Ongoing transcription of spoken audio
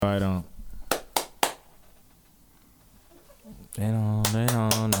I don't. They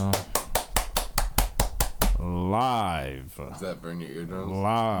don't know. Live. Does that burn your eardrums?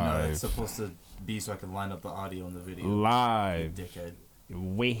 Live. No, it's supposed to be so I can line up the audio in the video. Live. You dickhead.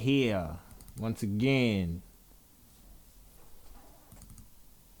 We're here once again.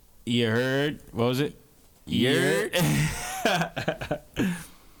 You heard? What was it? You heard?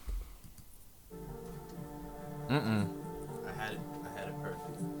 I had it perfect.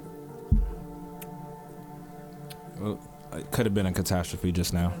 Well, it could have been a catastrophe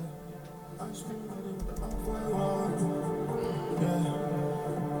just now.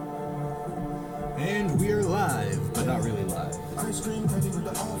 And we're live, but not really live.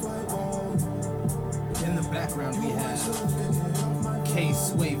 In the background we have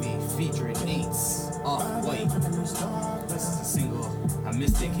Kswavy featuring Eights Off White. This is a single I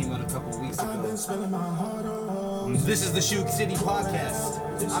missed. It came out a couple weeks ago. This is the Shoot City Podcast.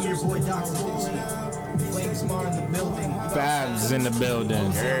 I'm your boy Doxy Flames Mar in the building. Babs in the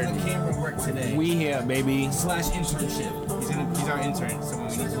building. Camera work today. We here, baby. / internship. He's our intern, so when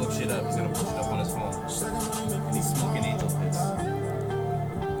we need to look shit up, he's gonna push it up on his phone. And he's smoking angel piss.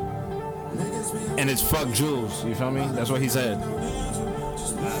 And it's fuck Jules. You feel me? That's what he said.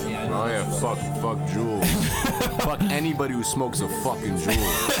 Oh yeah, fuck Jules. Fuck anybody who smokes a fucking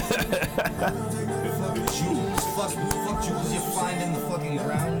Jules. Fuck Jules you find in the fucking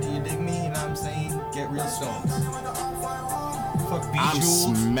ground. You dig me? You know what I'm saying? Get real stones. Fuck B I'm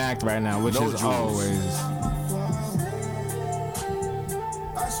Jules. smacked right now, which No is Jules. always.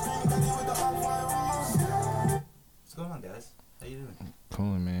 What's going on, guys? How you doing?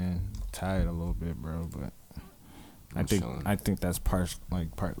 Cooling, man. Tired a little bit, bro, but I think that's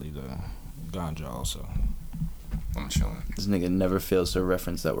partly the ganja also. I'm chilling. This nigga never fails to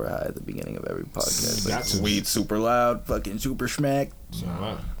reference that we're high at the beginning of every podcast. Got Like, to. weed super loud, fucking super schmack. So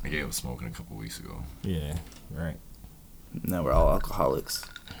what? I gave up smoking a couple weeks ago. Yeah, right. Now we're all alcoholics.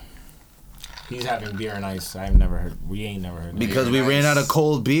 He's having beer and ice. We ain't never heard. Because Beer we ran nice. out of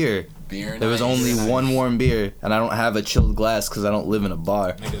cold beer. Beer There was only one warm beer, and I don't have a chilled glass because I don't live in a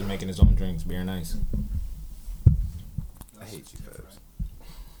bar. Niggas making his own drinks. Beer and ice. I hate you guys.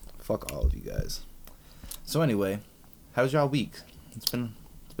 Fuck all of you guys. So anyway, how's y'all week? It's been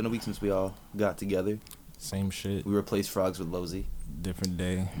a week since we all got together. Same shit. We replaced frogs with Losey. Different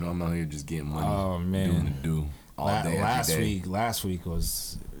day. You know, I'm out here just getting money. Oh man. Doing the do. All day, every day. Last week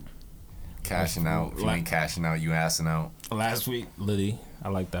was. Cashing out. If you ain't cashing out, you assing out. Last week, Liddy. I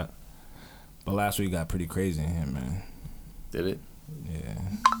like that. But last week got pretty crazy in here, man. Did it? Yeah.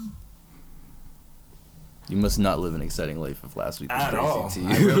 You must not live an exciting life if last week was At crazy all. to you.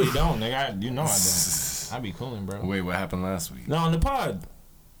 I really don't, nigga. You know I don't. I be cooling, bro. Wait, what happened last week? No, on the pod.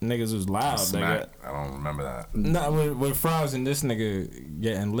 Niggas was loud, nigga. Smack. I don't remember that. No, with Frogs and this nigga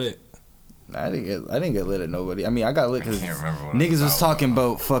getting lit. I didn't get lit at nobody. I mean, I got lit because I can't remember what niggas was talking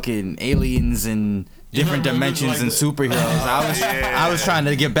about fucking aliens and different dimensions and superheroes. I was trying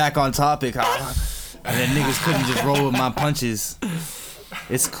to get back on topic, and then niggas couldn't just roll with my punches.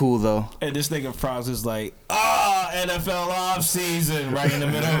 It's cool though. And this nigga Frogs is like, NFL off season, right in the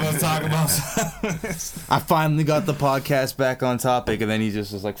middle of us talking about something. I finally got the podcast back on topic, and then he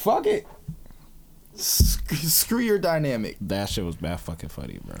just was like, "Fuck it, screw your dynamic." That shit was bad fucking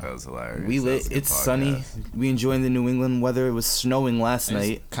funny, bro. That was hilarious. We That was lit. a good It's podcast. sunny. We enjoying the New England weather. It was snowing last night.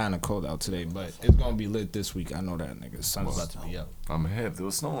 It's kind of cold out today, but it's gonna be lit this week. I know that, nigga. Sun's about to be up. I'm hip. There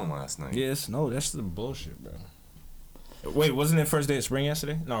was snowing last night. Yeah, no, that's the bullshit, bro. Wait, wasn't it first day of spring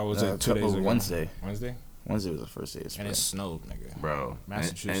yesterday? No, was it 2 days ago? Wednesday. Wednesday? Wednesday was the first day of spring. And it snowed, nigga. Bro.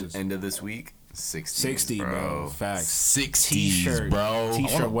 Massachusetts. End of this week, 60s, 60, bro. Facts. 60s, T-shirt, bro.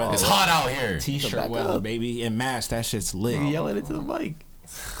 T-shirt weather. It's hot out here. T-shirt Back weather, up. baby. And mask, that shit's lit. Yelling into the mic.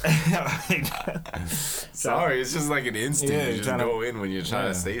 Sorry, it's just like an instinct. Yeah, you just trying to- go in when you're trying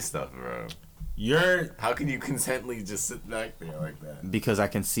Yeah. to say stuff, bro. How can you consently just sit back there like that? Because I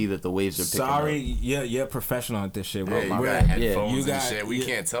can see that the waves are picking sorry, up. yeah, you're professional at this shit. Hey, you We're- got headphones you and got- shit. We yeah,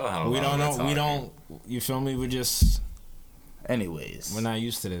 can't tell how we long don't we're know. We talking. don't. You feel me? Anyways. We're not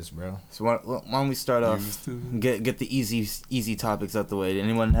used to this, bro. So why don't we start off? Get the easy topics out the way. Did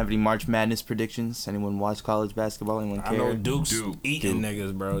anyone have any March Madness predictions? Anyone watch college basketball? Anyone I know care? Duke's eating Duke.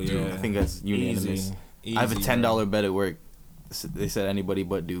 niggas, bro. Duke. Yeah, I think that's unanimous. Easy, I have a bro. $10 bet at work. They said anybody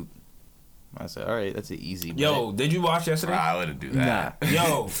but Duke. I said, all right, that's an easy bet. Yo, did you watch yesterday? I wouldn't do that. Nah.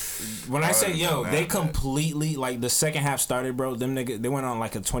 Yo, when I say yo, Nah, they man. completely like the second half started, bro. Them niggas, they went on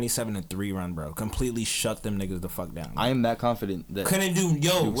like a 27-3 run, bro. Completely shut them niggas the fuck down. I am that confident that couldn't do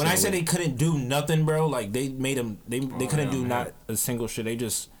Duke's when I gonna said win. they couldn't do nothing, bro. Like they made them, they couldn't do man. not a single shit. They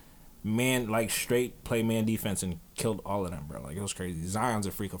just straight play man defense and killed all of them, bro. Like, it was crazy. Zion's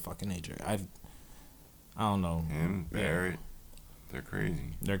a freak of fucking nature. I don't know. Him, Barrett, they're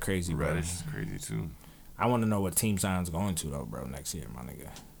crazy. They're crazy, bro. Reddish is crazy too. I want to know what team Zion's going to though, bro, next year, my nigga.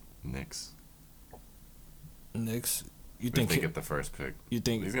 Knicks. You If think they get the first pick? You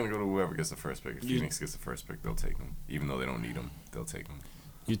think he's gonna go to whoever gets the first pick? If Phoenix gets the first pick, they'll take him. Even though they don't need him, they'll take him.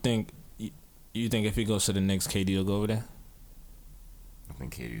 You think if he goes to the Knicks, KD will go over there? I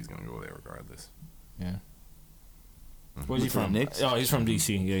think KD's gonna go there regardless. Yeah. Where's he from? Knicks? Oh, he's from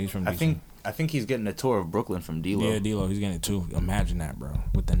DC. Yeah, he's from DC. I think he's getting a tour of Brooklyn from D-Lo. Yeah, D-Lo, he's getting it too. Imagine that, bro,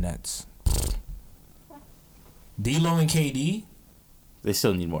 with the Nets. D-Lo and KD? They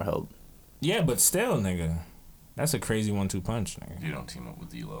still need more help. Yeah, but still, nigga. That's a crazy 1-2 punch, nigga. You don't team up with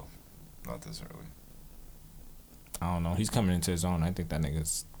D-Lo. Not this early. I don't know. He's coming into his own. I think that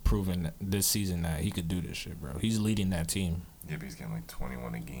nigga's proven this season that he could do this shit, bro. He's leading that team. Yeah, but he's getting like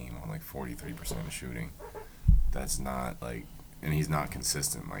 21 a game on like 43% of shooting. That's not like, and he's not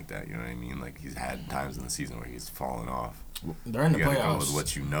consistent like that. You know what I mean? Like, he's had times in the season where he's fallen off. They're in the you gotta playoffs. go with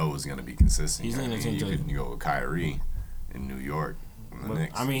what you know is gonna be consistent. He's leading the team to. You go with Kyrie in New York. But,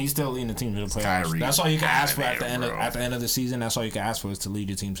 I mean, he's still leading the team to the playoffs. Kyrie that's all you can ask for at the end bro. of the season. That's all you can ask for is to lead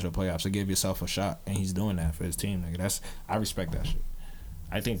your team to the playoffs, to give yourself a shot, and he's doing that for his team. Nigga, I respect that shit.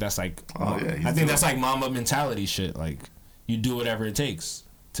 I think that's like, that's like Mamba mentality shit. Like, you do whatever it takes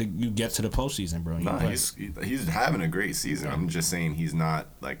to you get to the postseason, bro. No, he's having a great season. I'm just saying he's not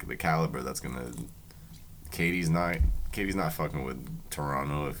like the caliber that's gonna. KD's not fucking with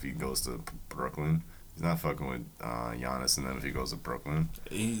Toronto if he goes to Brooklyn. He's not fucking with Giannis and then if he goes to Brooklyn.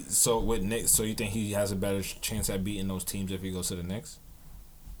 So with Knicks, so you think he has a better chance at beating those teams if he goes to the Knicks?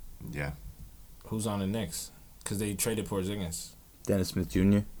 Yeah. Who's on the Knicks? Because they traded Porzingis. Dennis Smith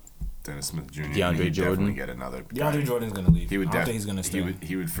Jr. DeAndre Jordan. Get another guy. DeAndre Jordan's gonna leave. I don't think he's gonna stay.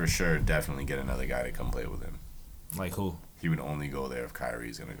 He would for sure definitely get another guy to come play with him. Like who? He would only go there if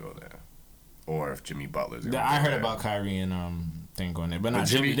Kyrie's gonna go there, or if Jimmy Butler's gonna. I go heard there. about Kyrie and thing going there, but not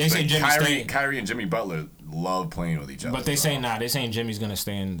Jimmy. They say Jimmy staying. Kyrie and Jimmy Butler love playing with each other. But they say They're saying Jimmy's gonna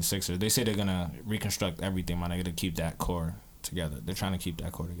stay in the Sixers. They say they're gonna reconstruct everything, my nigga, to keep that core together. They're trying to keep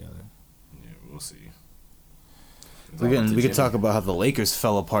that core together. Yeah, we'll see. We can talk about how the Lakers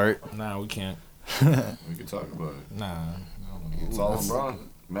fell apart. Nah, we can't. We can talk about it. Nah. It's all LeBron.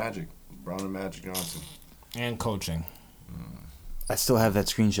 Magic. LeBron and Magic Johnson. And coaching. I still have that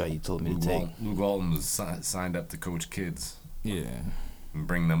screenshot you told me to take. Luke Walton was signed up to coach kids. Yeah. And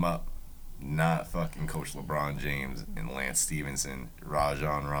bring them up. Not fucking coach LeBron James and Lance Stevenson,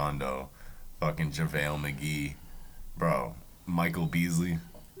 Rajon Rondo, fucking JaVale McGee. Bro, Michael Beasley.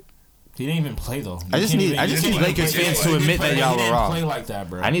 He didn't even play though. I just need Lakers fans to admit that y'all were wrong. He didn't play like that,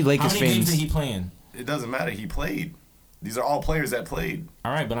 bro. I need Lakers fans. How many games did he play in? It doesn't matter. He played. These are all players that played.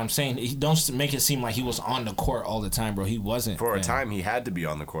 All right, but I'm saying don't make it seem like he was on the court all the time, bro. He wasn't. For a time, he had to be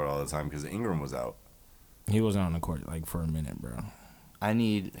on the court all the time because Ingram was out. He wasn't on the court like for a minute, bro. I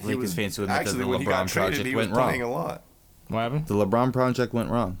need Lakers fans to admit that the LeBron project went wrong. wrong. A lot. What happened? The LeBron project went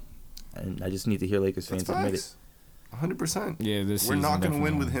wrong, and I just need to hear Lakers fans admit it. 100%. Yeah, we're not going to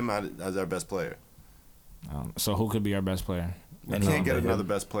win with him as our best player. So who could be our best player? We can't get another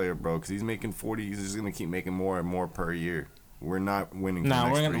best player, bro, because he's making 40. He's just going to keep making more and more per year. We're not winning.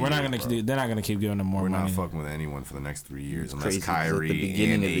 Nah, we're not going to. They're not going to keep giving him more money. We're not fucking with anyone for the next 3 years unless crazy. Kyrie. At the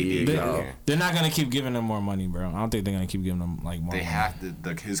beginning of the year, they're not going to keep giving him more money, bro. I don't think they're going to keep giving him like more. They have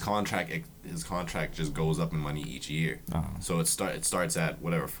to. His contract just goes up in money each year. So it starts at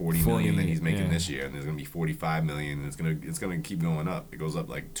whatever 40 million that he's making this year, and there's gonna be 45 million, and it's gonna keep going up. It goes up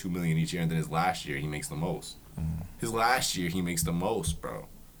like 2 million each year, and then his last year he makes the most. His last year he makes the most, bro.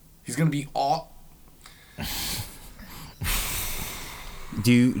 He's gonna be all.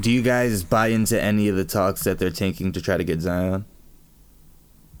 Do you guys buy into any of the talks that they're tanking to try to get Zion?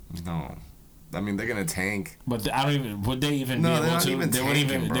 No. I mean, they're gonna tank. But I don't even. Would they even be able to? They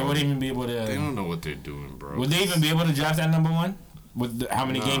wouldn't even be able to. They don't know what they're doing, bro. Would they even be able to draft that number one? With how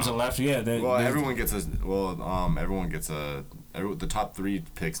many games are left? Yeah. Everyone gets a. The top 3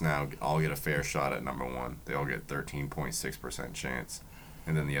 picks now all get a fair shot at number 1. They all get 13.6% chance,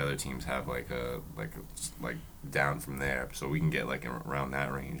 and then the other teams have like down from there, so we can get like around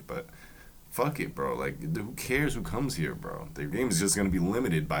that range. But fuck it, bro. Like, who cares who comes here, bro? Their game is just gonna be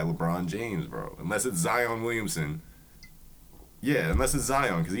limited by LeBron James, bro. Unless it's Zion Williamson. Yeah, unless it's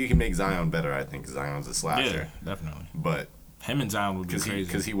Zion, because you can make Zion better. I think Zion's a slasher. Yeah, definitely. But him and Zion would be crazy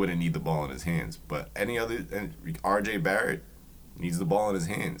because he wouldn't need the ball in his hands. But R.J. Barrett needs the ball in his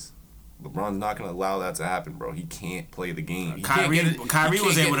hands. LeBron's not gonna allow that to happen, bro. He can't play the game. Kyrie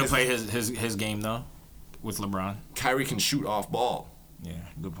was able to play his game though, with LeBron. Kyrie can shoot off ball. Yeah,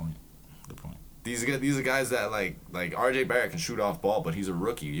 good point. These are guys that like RJ Barrett can shoot off ball, but he's a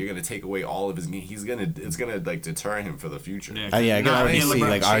rookie. You're gonna take away all of his game. It's gonna like deter him for the future. Yeah, I can already see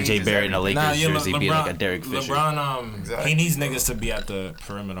like RJ Barrett in a Lakers jersey being like a Derek Fisher. LeBron, exactly. He needs niggas to be at the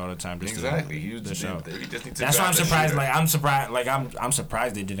perimeter all the time. Exactly. He just needs to. That's why I'm surprised. Like I'm surprised. Like I'm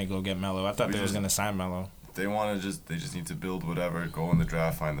surprised they didn't go get Melo. I thought they was gonna sign Melo. They just need to build whatever. Go in the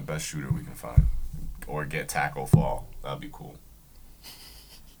draft, find the best shooter we can find, or get tackle fall. That'd be cool.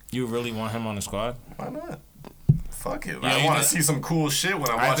 You really want him on the squad? Why not? Fuck it. I want to see some cool shit when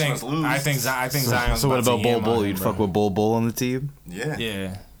I'm watching us lose. I think Zion's. So what about Bol Bol? You'd fuck with Bol Bol on the team? Yeah.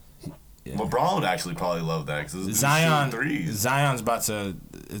 Yeah. LeBron would actually probably love that because Zion's about to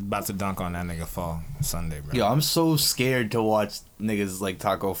dunk on that nigga Fall Sunday, bro. Yo, I'm so scared to watch niggas like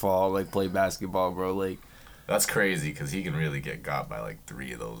Taco Fall like play basketball, bro. Like. That's crazy because he can really get got by like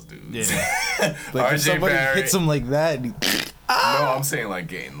 3 of those dudes. Yeah. Like if somebody hits him like that. No, I'm saying like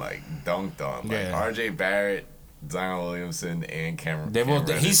getting like dunked on. Like RJ Barrett, Zion Williamson, and Cameron.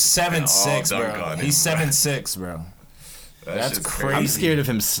 He's 7'6", bro. He's 7'6", bro. That's crazy. I'm scared of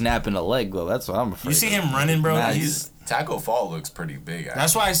him snapping a leg though. That's what I'm afraid. You see him running, bro? Taco Fall looks pretty big. Actually.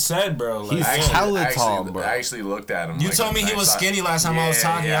 That's why I said, bro. Like, he's hella tall, bro. I actually looked at him. You told me he was skinny last time I was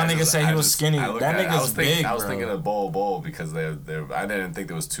talking. Y'all niggas said he was skinny. That nigga's big, I was thinking of Bol because I didn't think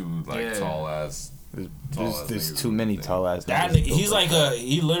there was two tall ass. There's too many tall ass. That nigga, he's like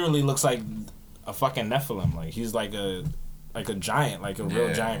he literally looks like a fucking Nephilim. Like he's like a giant, like a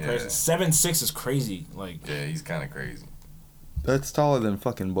real giant person. 7'6" is crazy. Like he's kind of crazy. That's taller than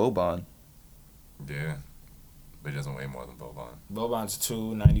fucking Boban. Yeah. But he doesn't weigh more than Boban. Boban's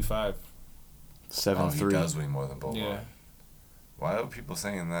 295. 7'3". He does weigh more than Boban. Yeah. Why are people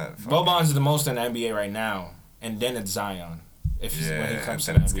saying that? Boban's the most in the NBA right now, and then it's Zion. When he comes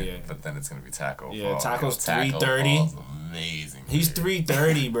to the NBA. But then it's gonna be Taco. Yeah, Taco's 330. Amazing. He's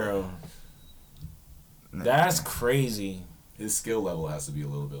 330, bro. That's crazy. His skill level has to be a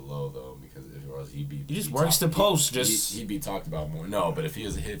little bit low though, because he'd be. He just works the post. He'd be talked about more. No, but if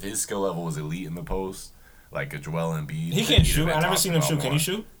his skill level was elite in the post. Like a Joel Embiid. He can shoot. I never seen him shoot. Can he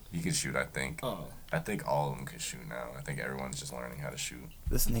shoot? He can shoot, I think. Oh. I think all of them can shoot now. I think everyone's just learning how to shoot.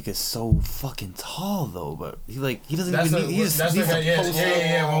 This nigga's so fucking tall though, but he doesn't even need. He's post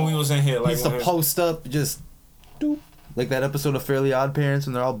up. When we was in here, like he's to post up, just doop, like that episode of Fairly Odd Parents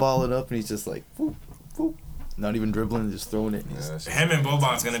when they're all balling up and he's just like, whoop, whoop, not even dribbling, just throwing it. Him and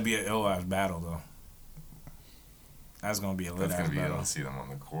Boban's gonna be an ill-ass battle though. That's gonna be a lit ass battle. To see them on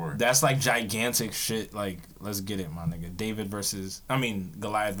the court. That's like gigantic shit. Like, let's get it, my nigga.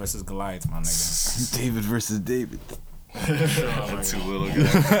 Goliath versus Goliath, my nigga. David versus David. Two little guys.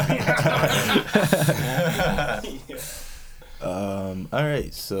 All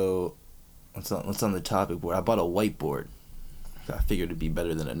right, so what's on the topic board? I bought a whiteboard. I figured it'd be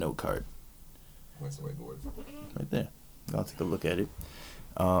better than a note card. Where's the whiteboard? Right there. I'll take a look at it.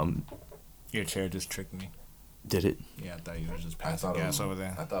 Your chair just tricked me. Did it? Yeah, I thought you were just passing gas over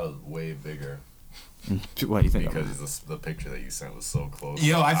there. I thought it was way bigger. What do you think? Because the picture that you sent was so close.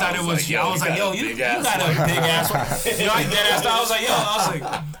 Yo, I thought it was. I was like, yo, you got a big ass. You know, I dead ass. I was like,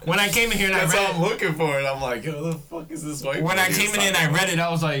 when I came in here and I read it. That's all I'm looking for, and I'm like, yo, the fuck is this white? When I came in and I read it,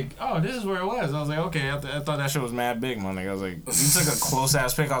 I was like, oh, this is where it was. I was like, okay, I thought that shit was mad big, my nigga. I was like, you took a close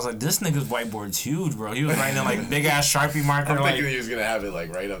ass pic. I was like, this nigga's whiteboard's huge, bro. He was writing in like big ass Sharpie marker. I'm thinking he was gonna have it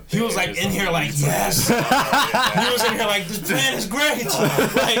like right up there. He was like in here like, yes. He was in here like, this plan is great.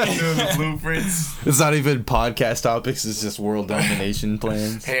 The blueprints. It's not even podcast topics. It's just world domination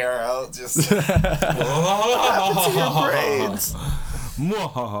plans. Hair out, just braids.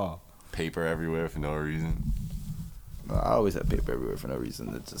 Paper everywhere for no reason. I always have paper everywhere for no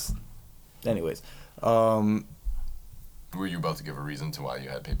reason. It's just, anyways. Were you about to give a reason to why you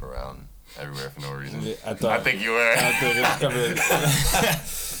had paper around everywhere for no reason? I think you were.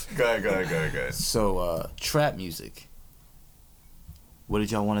 Go ahead. So, trap music. What did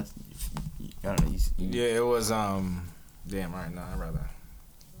y'all want to? I don't know. Yeah, it was. Damn. Right now,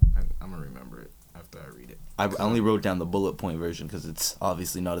 I'm gonna remember it after I read it. I only wrote down the bullet point version because it's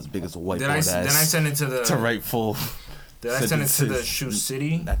obviously not as big as a whiteboard. Then I send it to the. To write full. Did I send it to the Shoe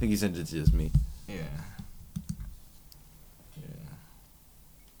City? I think he sent it to just me. Yeah.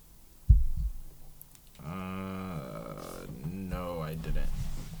 No, I didn't.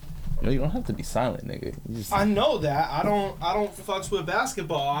 No, you don't have to be silent, nigga. I know that. I don't fucks with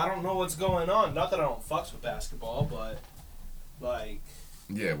basketball. I don't know what's going on. Not that I don't fucks with basketball, but like.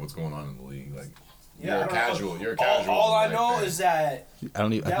 Yeah, what's going on in the league? Like, yeah, you're a casual. All I know is that. I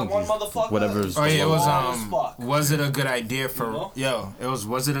don't even. That I think one motherfucker. Whatever's. Oh yeah, it was Was it a good idea for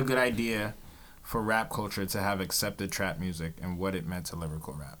Was it a good idea for rap culture to have accepted trap music and what it meant to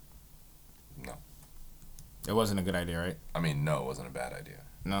lyrical rap? No. It wasn't a good idea, right? I mean, no, it wasn't a bad idea.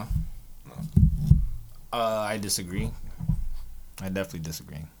 No? No. I disagree. I definitely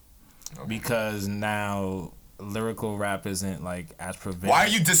disagree. Okay. Because now lyrical rap isn't like as prevalent. Why are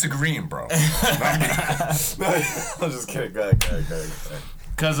you disagreeing, bro? I'm just kidding. Go ahead.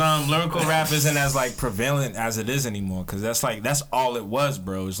 Cause lyrical rap isn't as like prevalent as it is anymore. Cause that's all it was,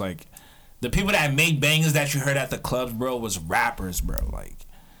 bro. It's like the people that made bangers that you heard at the clubs, bro, was rappers, bro. Like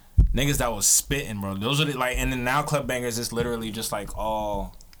niggas that was spitting, bro. Those are and then now club bangers is literally just like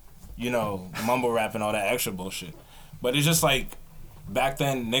all, mumble rap and all that extra bullshit. But it's just like back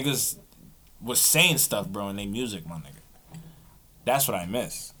then niggas was saying stuff, bro, in their music, my nigga. That's what I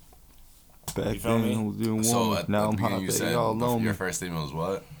miss. Back you feel me? So now I'm hot. You said your first statement was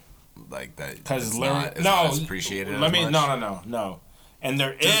what? Like that? Because not as appreciated. No. And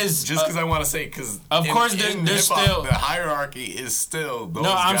there is just because I want to say because of course there's still the hierarchy is still those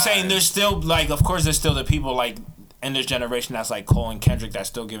I'm guys. saying there's still like of course there's still the people like in this generation that's like Cole and Kendrick that's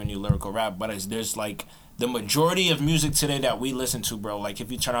still giving you lyrical rap, but there's like the majority of music today that we listen to, bro. Like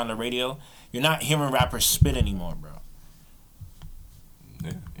if you turn on the radio, you're not hearing rappers spit anymore, bro.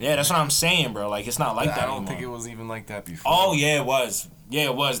 Yeah, that's what I'm saying, bro. Like it's not like that anymore. I don't think it was even like that before. Oh yeah, it was. Yeah,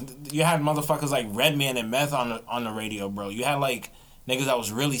 it was. You had motherfuckers like Redman and Meth on the radio, bro. You had like niggas that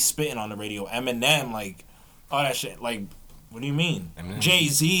was really spitting on the radio. Eminem, like all that shit. Like, what do you mean?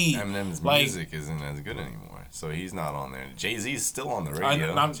 Jay-Z. Eminem's music isn't as good anymore, so he's not on there. Jay-Z's still on the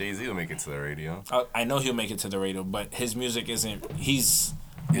radio. Jay-Z will make it to the radio. I know he'll make it to the radio, but his music isn't. It's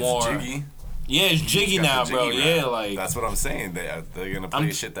more jiggy. Yeah, it's jiggy now, bro. Rap. Yeah, like that's what I'm saying. They're gonna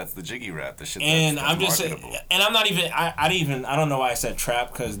play shit that's the jiggy rap, the shit. And that's I'm just marketable. saying, and I'm not even. I don't know why I said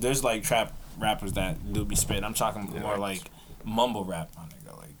trap because there's like trap rappers that do be spitting. I'm talking more like mumble rap, my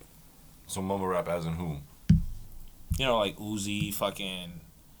nigga. Like, so mumble rap as in who? Like Uzi, fucking.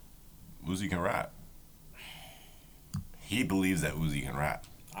 Uzi can rap. He believes that Uzi can rap.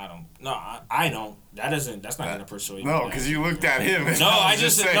 I don't. No, I don't. That's not gonna persuade me. No, because you looked at him. No, I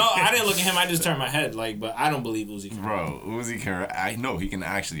didn't look at him. I just turned my head. Like, but I don't believe Uzi can rap. Bro, Uzi can rap. I know he can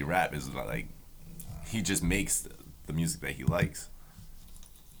actually rap. Is like, he just makes the music that he likes,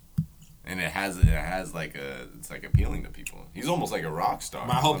 and it has like it's like appealing to people. He's almost like a rock star.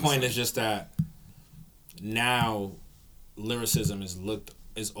 My whole point is just that now lyricism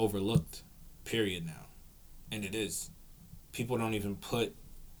is overlooked. Period. Now, and it is. People don't even put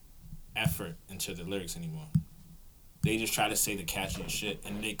effort into the lyrics anymore. They just try to say the catchiest shit,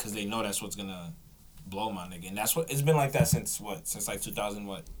 and because they know that's what's gonna blow, my nigga. And that's what it's been like that since like 2000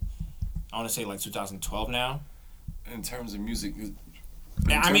 what? I want to say like 2012 now. In terms of music,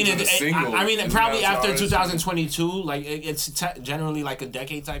 I mean, probably after 2022, like it's generally like a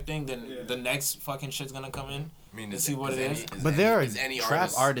decade type thing. Then the next fucking shit's gonna come in. I mean, see what it is. But there are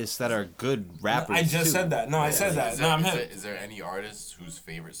trap artists that are good rappers. I just said that. No, I said that. Is there any artist whose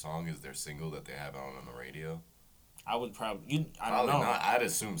favorite song is their single that they have on the radio? I would probably. I don't know. Not. I'd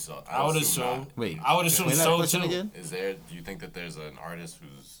assume so. I would assume. Wait. I would assume so too. Again? Is there? Do you think that there's an artist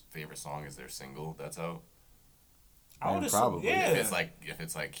whose favorite song is their single that's out? I would probably. Yeah. If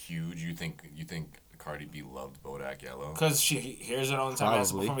it's like huge, you think Cardi B loved Bodak Yellow? Because she hears it all the time.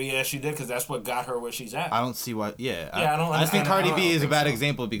 Probably. Yeah, she did. Because that's what got her where she's at. I don't see why. Yeah. I think Cardi B is a bad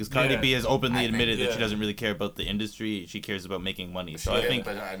example because Cardi B has openly admitted that yeah. she doesn't really care about the industry. She cares about making money. So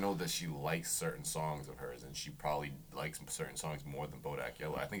but I know that she likes certain songs of hers, and she probably likes certain songs more than Bodak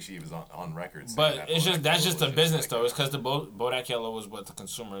Yellow. I think she was on record. But that's just the business though. It's because the Bodak Yellow was what the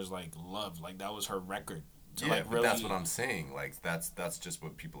consumers like loved. Like that was her record. But that's what I'm saying. Like that's just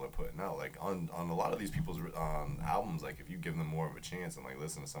what people are putting out. Like on a lot of these people's albums, like if you give them more of a chance and like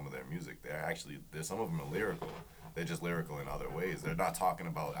listen to some of their music, there's some of them are lyrical. They're just lyrical in other ways. They're not talking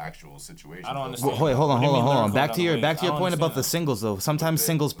about actual situations. I don't understand. Wait, hold on. Back to your point about the singles though. Sometimes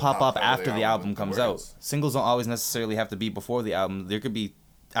singles pop up after the album comes out. Singles don't always necessarily have to be before the album. There could be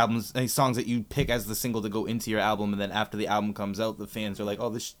songs that you pick as the single to go into your album, and then after the album comes out, the fans are like, "Oh,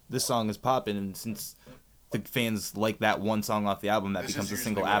 this song is popping," and since the fans like that one song off the album, that becomes a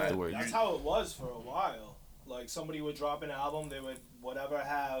single afterwards. That's how it was for a while. Like somebody would drop an album, they would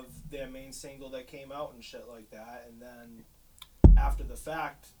have their main single that came out and shit like that, and then after the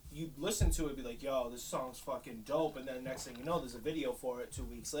fact, you'd listen to it and be like, yo, this song's fucking dope, and then next thing you know, there's a video for it 2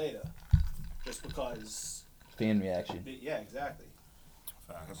 weeks later. Just because... Fan reaction. Yeah, exactly.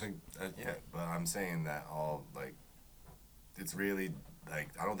 I think, but I'm saying that all, like, it's really, like,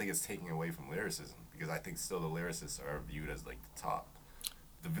 I don't think it's taking away from lyricism. Because I think still the lyricists are viewed as like the top.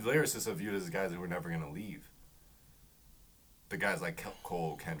 The lyricists are viewed as guys who are never gonna leave. the guys like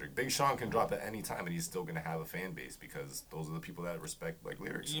Cole, Kendrick. Big Sean can drop at any time, and he's still gonna have a fan base because those are the people that respect like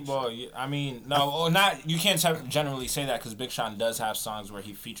lyrics. Well, I mean, no, not you can't generally say that because Big Sean does have songs where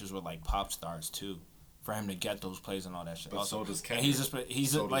he features with like pop stars too, for him to get those plays and all that shit. But also, so does Kendrick.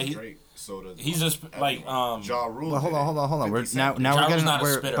 He's so like does Drake. So does he's just like Ja Rule. Well, hold on. We're now we're getting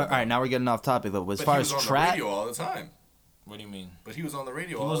all right. Now we're getting off topic though. As far as trap, radio all the time. What do you mean? But he was on the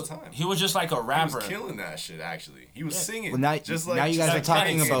radio all the time. He was just like a rapper. He was killing that shit. Actually, he was singing. Well, now, just like now you guys are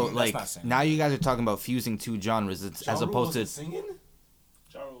talking about like now you guys are talking about fusing two genres as opposed to singing.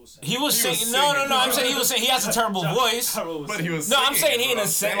 He was singing. No. I'm saying he was saying he has a terrible voice. But he was. No, I'm saying he didn't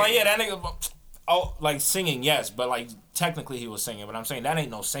sing. Like that nigga. Oh, like singing, yes, but like technically he was singing. But I'm saying that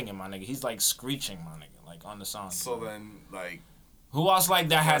ain't no singing, my nigga. He's like screeching, my nigga, like on the song. So then, like. Who else like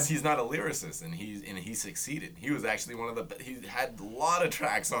that has? He's not a lyricist, and he succeeded. He was actually one of the. He had a lot of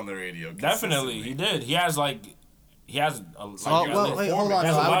tracks on the radio. Definitely, he did. He has a. Like, wait, hold on.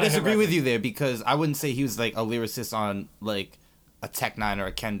 No, I would disagree with you there because I wouldn't say he was like a lyricist on like a Tech Nine or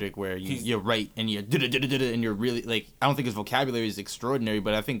a Kendrick where you're right and you're and you're really like. I don't think his vocabulary is extraordinary,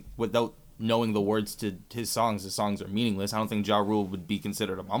 but I think without knowing the words to his songs are meaningless. I don't think Ja Rule would be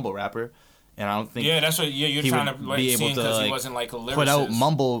considered a mumble rapper. And I don't think that's what you're trying to like, be able to like, he wasn't like a lyricist. Put out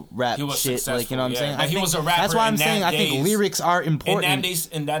mumble rap shit, successful. Like you know what I'm saying. Like, he was a rapper. That's why I'm saying I think lyrics are important.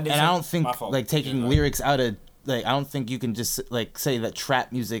 In that days, and I don't think like taking lyrics out of like I don't think you can just like say that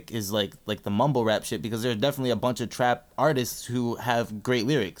trap music is like the mumble rap shit because there's definitely a bunch of trap artists who have great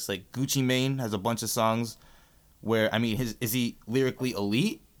lyrics. Like Gucci Mane has a bunch of songs where I mean is he lyrically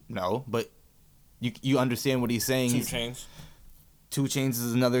elite? No, but you understand what he's saying. 2 Chainz. 2 Chainz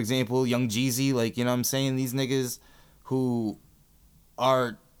is another example. Young Jeezy, like, you know what I'm saying? These niggas who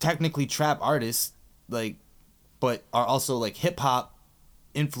are technically trap artists, like, but are also, like, hip-hop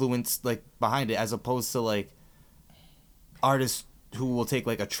influenced, like, behind it, as opposed to, like, artists who will take,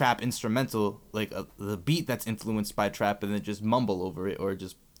 like, a trap instrumental, like, the beat that's influenced by trap and then just mumble over it or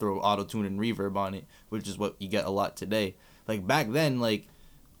just throw auto-tune and reverb on it, which is what you get a lot today. Like, back then, like,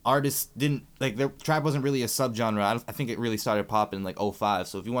 artists didn't like their trap wasn't really a subgenre. I think it really started popping in like 05.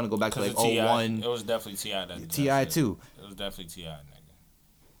 So if you want to go back to like 01, it was definitely T.I. T.I. too. It was definitely T.I. nigga.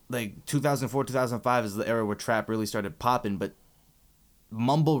 Like 2004, 2005 is the era where trap really started popping, but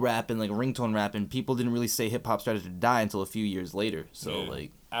mumble rap and like ringtone rap and people didn't really say hip hop started to die until a few years later. So like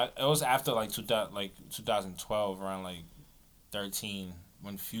it was after like 2012 around like 13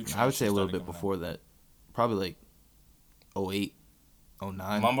 when Future. I would say a little bit before that. Probably like 08.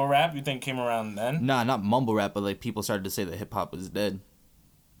 09. Mumble rap, you think came around then? Nah, not mumble rap, but like people started to say that hip hop was dead.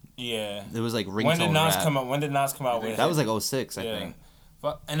 Yeah. It was like ringtone When did Nas rap. come out? When did Nas come out with? That was like 06, I think.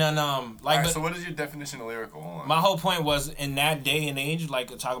 But and then like. Alright, so what is your definition of lyrical? Hold on. My whole point was in that day and age,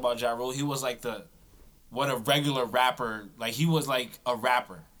 like talk about Ja Rule, he was like what a regular rapper, like he was like a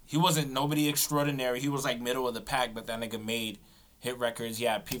rapper. He wasn't nobody extraordinary. He was like middle of the pack, but that nigga made hit records. He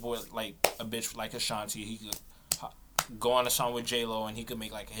had people with, like a bitch like Ashanti. He could go on a song with J-Lo and he could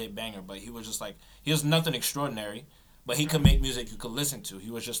make like a hit banger, but he was just like, he was nothing extraordinary, but he could make music you could listen to. He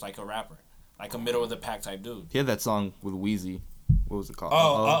was just like a rapper, like a middle of the pack type dude. He had that song with Wheezy. What was it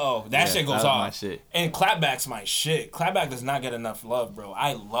called? That shit goes off. My shit. And Clapback's my shit. Clapback does not get enough love, bro.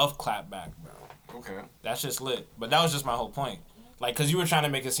 I love Clapback, bro. Okay. That's just lit. But that was just my whole point. Like, cause you were trying to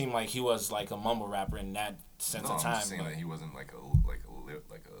make it seem like he was like a mumble rapper in that sense of time. I'm just saying that he wasn't like a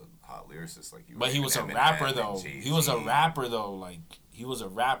hot lyricist like you. But he was a rapper though. He was a rapper though. Like he was a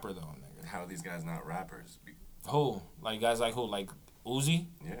rapper though, nigga. How are these guys not rappers? Who? Like guys like who? Like Uzi?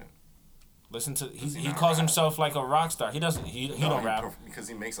 Yeah. Listen to he calls himself like a rock star. He doesn't. He don't rap because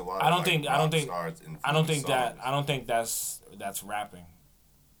he makes a lot. I don't of, think. like, I don't think. I don't think that's rapping.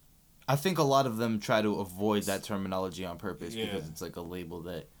 I think a lot of them try to avoid that terminology on purpose because it's like a label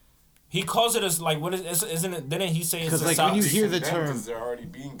that. He calls it as like what is isn't it? Didn't he say it's because like when you hear the term, they're already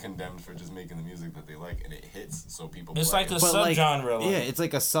being condemned for just making the music that they like and it hits, so people. It's like a subgenre. Yeah, it's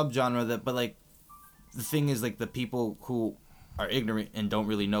like a subgenre that, but like, the thing is like the people who are ignorant and don't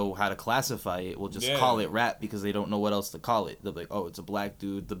really know how to classify it will just call it rap because they don't know what else to call it. They'll be like, oh, it's a black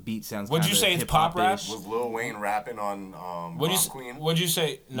dude. The beat sounds. Would you say it's pop rap? Was Lil Wayne rapping on Queen? Would you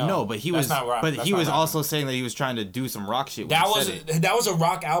say no? No, but he was. Not rap. But he was also saying that he was trying to do some rock shit. That was a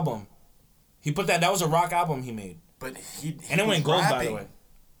rock album. He put that was a rock album he made. But he and it went gold, by the way.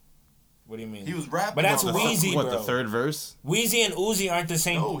 What do you mean? He was rapping. But that's Wheezy, bro. What, the third verse? Wheezy and Uzi aren't the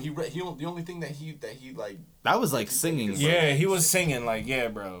same. No, the only thing that he like. That was like singing. Yeah, he was singing like, yeah,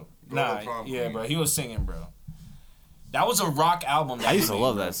 bro. Bro, he was singing, bro. That was a rock album. I used to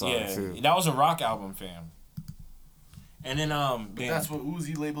love that song, yeah, too. That was a rock album, fam. And then But that's what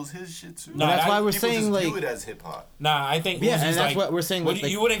Uzi labels his shit too. No, that's why we're saying just like view it as hip hop. Nah, I think yeah, Uzi's and that's like, what we're saying. What,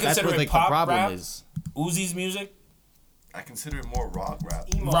 you wouldn't consider it like, pop the problem rap? is Uzi's music. I consider it more rock rap.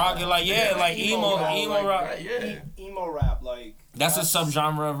 Rock, like emo rap. Right, yeah. Emo rap, like that's a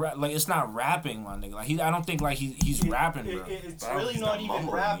subgenre of rap. Like it's not rapping, my nigga. Like I don't think like he's rapping, bro. It's really not even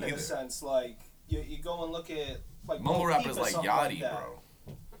rap in a sense. Like you go and look at like mumble rap is like Yachty, Yachty, bro.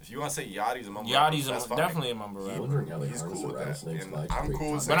 If you want to say Yachty's a mumble Yachty's rapper, definitely a mumble rapper. He's cool with that. And I'm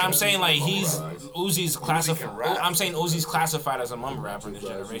cool with that. But I'm saying like Uzi's classified. I'm saying Uzi's classified as a mumble rapper in this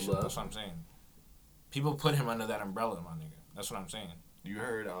generation. That's what I'm saying. People put him under that umbrella, my nigga. That's what I'm saying. You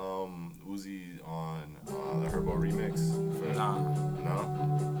heard Uzi on the Herbo remix? Nah.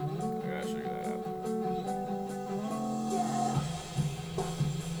 No? I gotta check that out.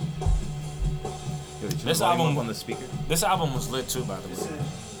 This album on the speaker. This album was lit too, by the way.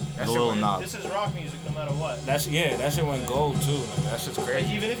 This is rock music, no matter what. That shit went gold too. Like, that shit's crazy.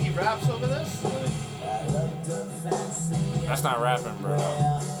 Like, even if he raps over this, like, that's not rapping, bro.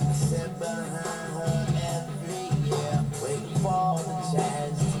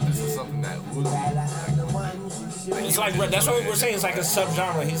 This is something that It's like that's what we're saying. It's like a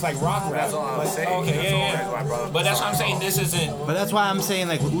subgenre. He's like rock rap. That's all I'm saying. Okay, yeah. But that's what I'm saying. This isn't. But that's why I'm saying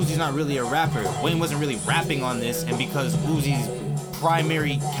like Uzi's not really a rapper. Wayne wasn't really rapping on this, and because Uzi's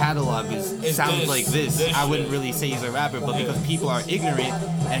primary catalog sounds like this, I wouldn't really say he's a rapper. But because people are ignorant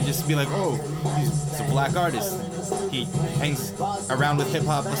and just be like, oh, he's a black artist. He hangs around with hip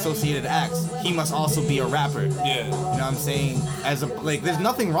hop associated acts. He must also be a rapper. Yeah. You know what I'm saying? There's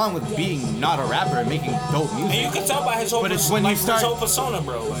nothing wrong with being not a rapper and making dope music. And you can tell by his whole, his whole persona,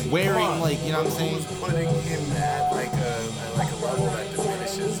 bro. Like, wearing like, you know what I'm saying? Who's putting him at like a level that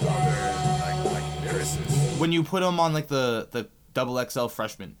diminishes other like lyricists? When you put him on like the XXL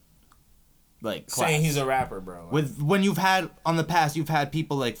freshman, like class. Saying he's a rapper, bro. Like, When you've had on the past, you've had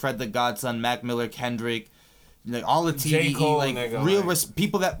people like Fred the Godson, Mac Miller, Kendrick, like all the TDE, Cole, like nigga, real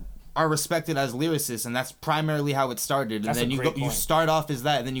people that are respected as lyricists, and that's primarily how it started. And then you start off as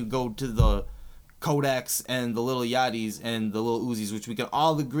that, and then you go to the Kodaks and the Little Yachty's and the Little Uzis, which we can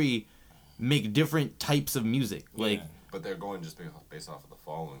all agree make different types of music. Like, but they're going just based off of the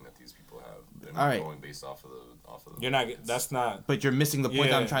following that these people have. They're not going based off of the. You're not. That's not. But you're missing the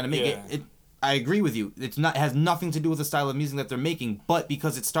point that I'm trying to make. I agree with you. It has nothing to do with the style of music that they're making, but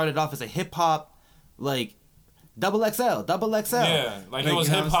because it started off as a hip hop, like XXL. Yeah, like it was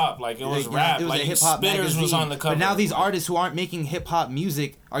hip hop, like it was rap, it was like a hip hop Spitters was on the cover. But now these artists who aren't making hip hop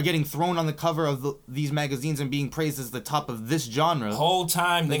music are getting thrown on the cover of these magazines and being praised as the top of this genre. Whole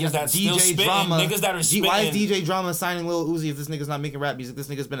time, like niggas that still spitting, niggas that are spitting. Why is DJ Drama signing Lil Uzi if this nigga's not making rap music? This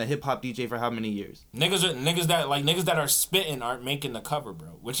nigga's been a hip hop DJ for how many years? Niggas that are spitting aren't making the cover,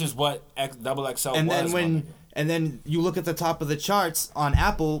 bro. Which is what XXL and was. And then you look at the top of the charts on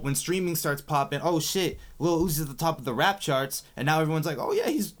Apple when streaming starts popping. Oh shit, Lil Uzi's at the top of the rap charts, and now everyone's like, oh yeah,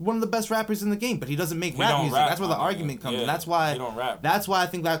 he's one of the best rappers in the game, but he doesn't make rap music. That's where the argument comes, and that's why that's why I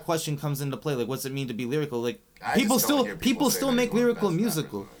think that question comes into play. Like, what's it mean to be lyrical? Like, people still make lyrical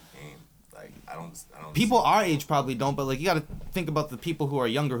musical. People our age probably don't, but like you gotta think about the people who are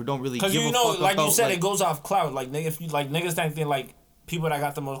younger who don't really give a fuck about. Because like you said, it goes off cloud. Like if you like niggas think like. People that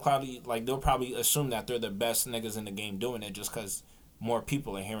got the most cloudy, like they'll probably assume that they're the best niggas in the game doing it just because more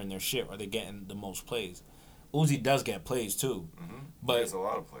people are hearing their shit or they're getting the most plays. Uzi does get plays too, but he gets a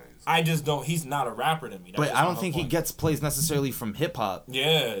lot of plays. I just don't. He's not a rapper to me. But I don't think he gets plays necessarily from hip hop.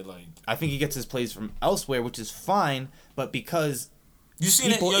 Yeah, like I think he gets his plays from elsewhere, which is fine. But because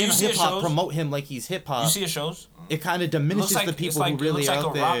people in hip hop promote him like he's hip hop, you see his shows. It kind of diminishes the people who really are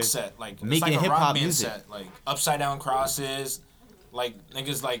out there rock set, like making hip hop music, set, like upside down crosses. Like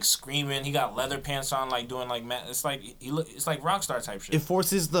niggas like screaming, he got leather pants on, like doing like it's like it's like rock star type shit. It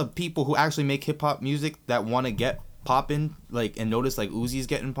forces the people who actually make hip hop music that want to get poppin', like and notice like Uzi's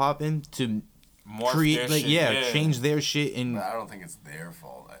getting poppin' to create like change their shit. And I don't think it's their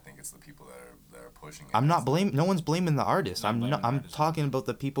fault. I think it's the people that are pushing it. I'm not blaming. No one's blaming the artist. I'm talking about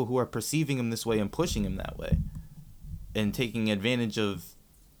the people who are perceiving him this way and pushing him that way, and taking advantage of.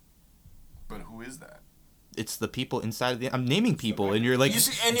 But who is that? It's the people inside of the. I'm naming people, and you're like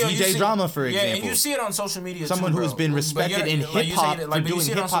DJ Drama, for example. Yeah, and you see it on social media. Someone who has been respected in hip hop for doing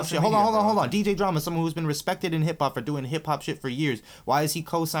hip hop shit. Hold on. DJ Drama, someone who's been respected in hip hop for doing hip hop shit for years. Why is he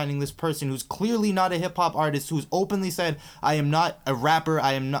co-signing this person who's clearly not a hip hop artist, who's openly said, "I am not a rapper.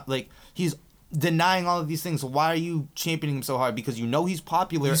 I am not like." He's denying all of these things. So why are you championing him so hard? Because you know he's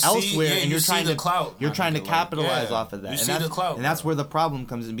popular elsewhere, and you're trying to capitalize off of that. And that's where the problem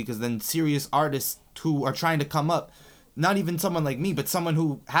comes in, because then serious artists who are trying to come up, not even someone like me, but someone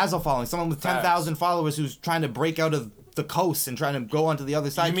who has a following, someone with 10,000 followers who's trying to break out of the coast and trying to go onto the other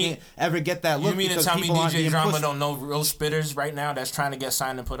side can't ever get that look. You mean to tell me DJ Drama don't know real spitters right now that's trying to get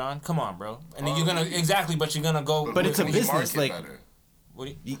signed and put on? Come on, bro. And then you're gonna but you're gonna go. But it's a business, like.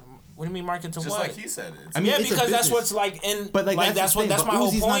 What do you mean market to just what? Just like he said it. I mean, because that's what's like in. But like that's my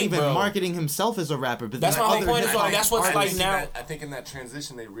whole point, not even bro. Marketing himself as a rapper. But that's my whole point. That's what's like now. I think in that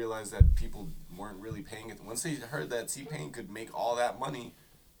transition they realized that people weren't really paying it. Once they heard that T-Pain could make all that money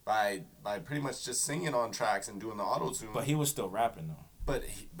by pretty much just singing on tracks and doing the auto-tune. But he was still rapping though. But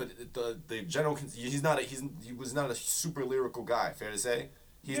the general he was not a super lyrical guy. Fair to say.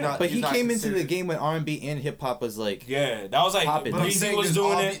 He's not. But he came into the game when R&B and hip hop was like. Yeah, that was like. Poppin'. But I'm saying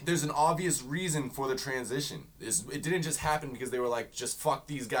there's an obvious reason for the transition. It didn't just happen because they were like, just fuck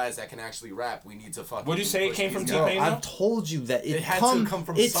these guys that can actually rap. We need to fuck. What do you say? It came from T-Pain. I've told you that it had to come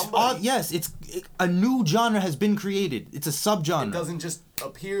from somebody. Yes, a new genre has been created. It's a subgenre. It doesn't just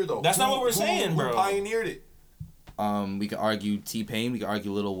appear though. That's not what we're saying, bro. Who pioneered it? We could argue T-Pain. We could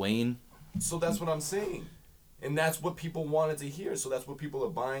argue Lil Wayne. So that's what I'm saying. And that's what people wanted to hear, so that's what people are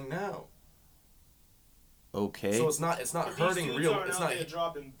buying now. Okay. So it's not hurting real. It's not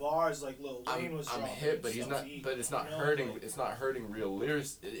dropping bars like Lil Wayne was dropping. I'm hip, but he's not. But it's not hurting. It's not hurting real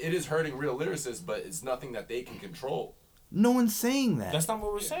lyrics. It is hurting real lyricists, but it's nothing that they can control. No one's saying that. That's not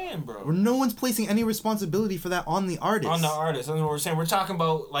what we're saying, bro. No one's placing any responsibility for that on the artist. On the artist. That's what we're saying. We're talking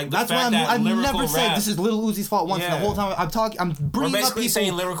about like the that's fact why that I've lyrical never rap, said this is Lil Uzi's fault once. Yeah. The whole time I'm bringing up people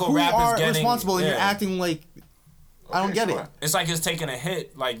saying lyrical who rap are is getting, responsible, and yeah. you're acting like I don't get it. It's like it's taking a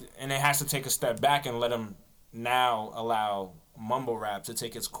hit, like, and it has to take a step back and let him now allow mumble rap to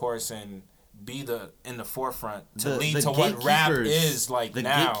take its course and be in the forefront to lead to what rap is like the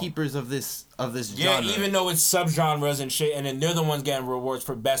now. The gatekeepers of this genre. Yeah, even though it's subgenres and shit, and then they're the ones getting rewards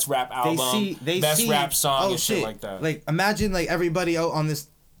for best rap album, best rap song and shit like that. Like imagine like everybody out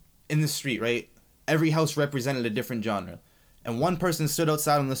in the street, right? Every house represented a different genre, and one person stood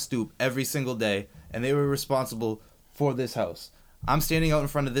outside on the stoop every single day, and they were responsible for this house. I'm standing out in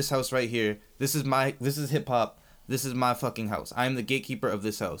front of this house right here. This is hip hop. This is my fucking house. I am the gatekeeper of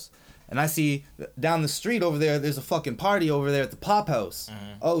this house. And I see down the street over there, there's a fucking party over there at the Pop House.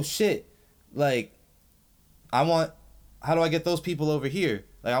 Mm-hmm. Oh shit! Like, how do I get those people over here?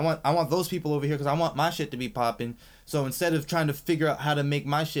 Like, I want those people over here because I want my shit to be popping. So instead of trying to figure out how to make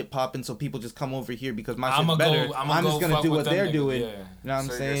my shit popping, so people just come over here because my shit's better, I'm just gonna do what they're doing. Yeah. You know what I'm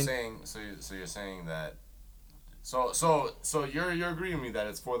saying? So you're saying that. So you're agreeing with me that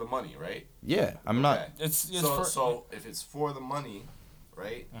it's for the money, right? Yeah, I'm not. So if it's for the money,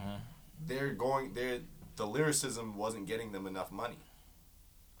 right? Mm-hmm. The lyricism wasn't getting them enough money.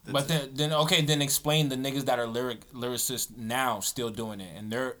 But then explain the niggas that are lyricists now still doing it,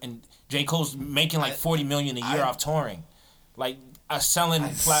 and J. Cole's making like $40 million a year off touring, like selling.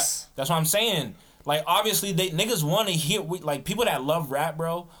 That's what I'm saying. Like obviously niggas want to hear like people that love rap,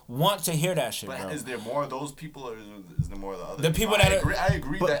 bro, want to hear that shit. But bro. Is there more of those people, or is there more of the other? The people that I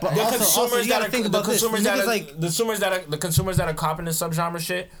agree that the consumers that are copping the subgenre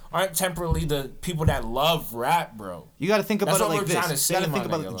shit aren't temporarily the people that love rap, bro. You got to think about it like this. You got to think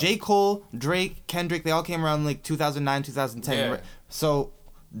about it. J. Cole, Drake, Kendrick. They all came around like 2009, 2010. Yeah. Right? So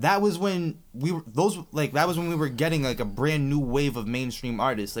that was when we were getting like a brand new wave of mainstream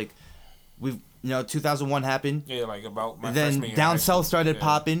artists. Like 2001 happened. Yeah, like about my then freshman year. Down South started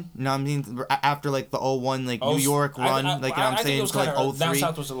popping. You know what I mean? After like the 01 like New York run, like you know what I'm saying, to like 03. Down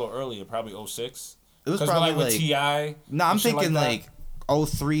South was a little earlier, probably 06. It was probably with T.I. No, I'm thinking like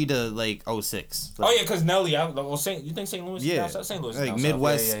 03 to like 06. Like, because Nelly, you think St. Louis? Yeah, St. Louis, like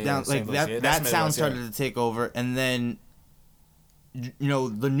Midwest down, like that sound started to take over, and then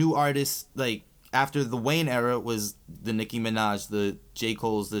the new artists like after the Wayne era was the Nicki Minaj, the J.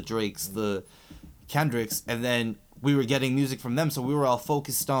 Cole's, the Drakes, the Kendricks, and then we were getting music from them, so we were all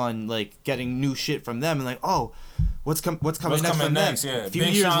focused on like getting new shit from them, and like, oh, what's coming next from them? Yeah. A few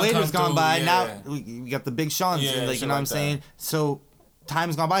years later's gone by. Yeah. Now we got the Big Sean's, and like you know what I'm saying. So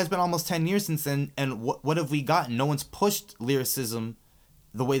time's gone by. It's been almost 10 years since then, and what have we gotten? No one's pushed lyricism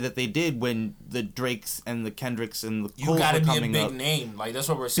the way that they did when the Drakes and the Kendricks and the Coles were coming up. You gotta be a big name, like that's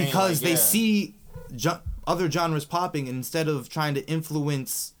what we're saying. Because they see other genres popping, and instead of trying to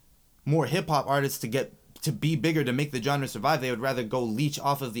influence more hip-hop artists to be bigger, to make the genre survive, they would rather go leech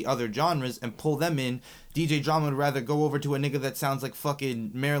off of the other genres and pull them in. DJ Drama would rather go over to a nigga that sounds like fucking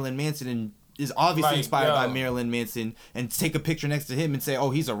Marilyn Manson and is obviously inspired by Marilyn Manson and take a picture next to him and say,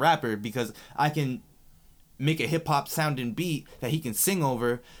 oh, he's a rapper because I can make a hip-hop sounding beat that he can sing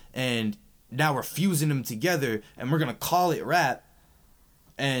over, and now we're fusing them together and we're gonna call it rap,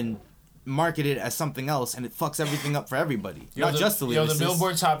 and market it as something else, and it fucks everything up for everybody. Not just the lyricists. The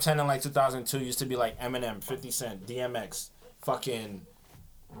Billboard Top 10 in like 2002 used to be like Eminem, 50 Cent, DMX, fucking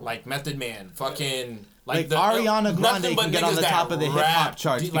like Method Man, fucking like Ariana Grande can get on the top of the hip hop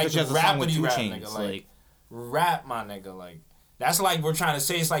charts because she has a song with 2 Chainz. Like rap, my nigga, like. That's like we're trying to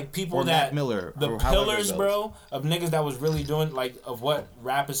say. It's like people that Miller, the pillars, bro, of niggas that was really doing like of what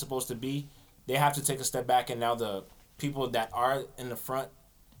rap is supposed to be. They have to take a step back, and now the people that are in the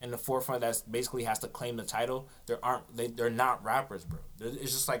forefront, that's basically has to claim the title. They're not rappers, bro.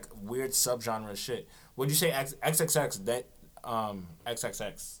 It's just like weird subgenre shit. Would you say XXX? That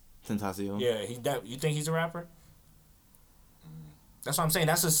XXX Tentacion. Yeah, you think he's a rapper? That's what I'm saying.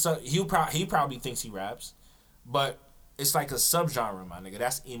 He probably thinks he raps, but. It's like a subgenre, my nigga.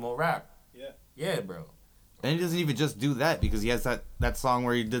 That's emo rap. Yeah, bro. And he doesn't even just do that because he has that song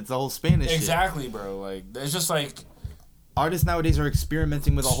where he did the whole Spanish exactly, bro. Like, it's just like... Artists nowadays are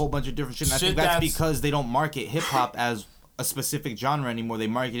experimenting with a whole bunch of different shit. And I think that's because they don't market hip-hop as a specific genre anymore. They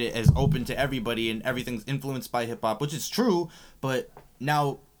market it as open to everybody and everything's influenced by hip-hop, which is true, but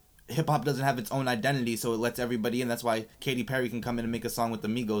now hip-hop doesn't have its own identity, so it lets everybody in. That's why Katy Perry can come in and make a song with the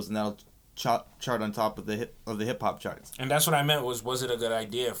Migos, and that'll... chart on top of the hip hop charts. And that's what I meant was it a good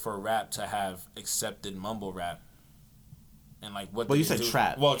idea for rap to have accepted mumble rap? And like what? Well, you said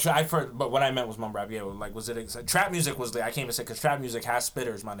trap. Well, but what I meant was mumble rap. Yeah, like was it trap music was I can't even say because trap music has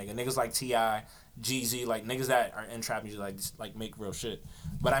spitters, my nigga. Niggas like T.I., Jeezy, like niggas that are in trap music like make real shit.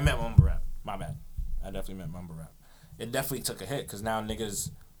 But I meant mumble rap. My bad. I definitely meant mumble rap. It definitely took a hit because now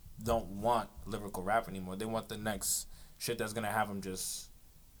niggas don't want lyrical rap anymore. They want the next shit that's gonna have them just.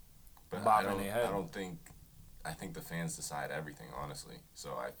 But I think the fans decide everything, honestly.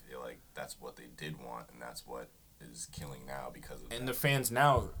 So I feel like that's what they did want, and that's what is killing now because of that. And the fans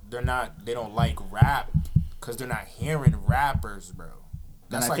now, they don't like rap because they're not hearing rappers, bro.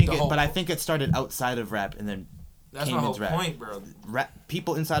 That's like I think it started outside of rap and then that's came my whole into rap. point, bro.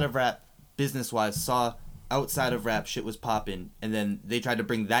 People inside of rap, business-wise, saw outside of rap shit was popping, and then they tried to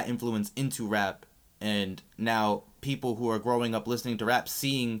bring that influence into rap, and now people who are growing up listening to rap,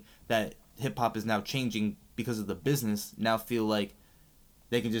 seeing that hip-hop is now changing because of the business, now feel like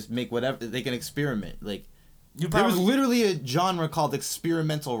they can just make whatever, they can experiment. Like, there was literally a genre called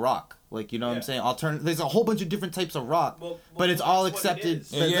experimental rock. Like, you know what I'm saying? There's a whole bunch of different types of rock, but it's all accepted.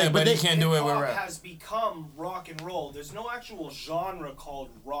 But they can't do it with rap. Has become rock and roll. There's no actual genre called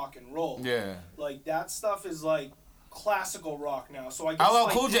rock and roll. Yeah. Like, that stuff is like classical rock now. So I guess LL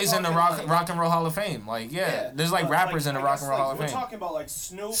Cool J's in the rock and roll Hall of Fame. Like, there's like rappers in the rock and roll Hall of Fame. We're talking about like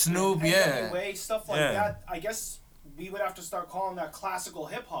Snoop, NWA, stuff like that. I guess we would have to start calling that classical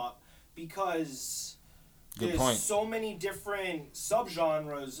hip hop because there's so many different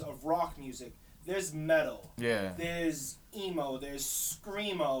subgenres of rock music. There's metal. Yeah. There's emo. There's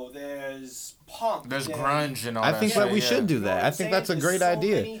screamo. There's punk. There's grunge and all that. I think that we should do that. I think that's a great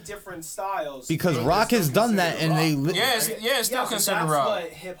idea. So many different styles. Because rock has done that, and it's still considered rock. That's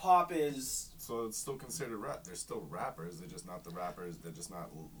what hip hop is. So it's still considered rap. They're still rappers. They're just not the rappers. They're just not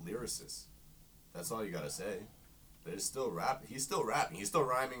lyricists. That's all you gotta say. They're still rapping. He's still rapping. He's still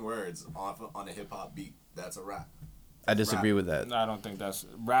rhyming words on a hip hop beat. That's a rap. I disagree with that. No, I don't think that's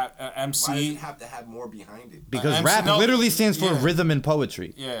rap. MC. Why does it have to have more behind it? Because rap literally stands for rhythm and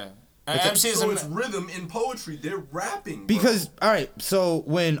poetry. Yeah. MC it's rhythm and poetry. They're rapping. Bro. Because, all right, so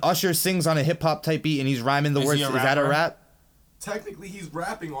when Usher sings on a hip hop type beat and he's rhyming the words, is that a rap? Technically, he's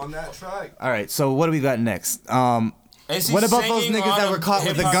rapping on that track. All right, so what do we got next? What about those niggas that were caught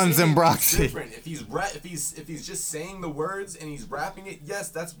with the guns in Brockton? Different. If he's just saying the words and he's rapping it, yes,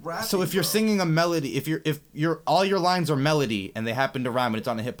 that's rapping. So if you're singing a melody, if you're all your lines are melody and they happen to rhyme and it's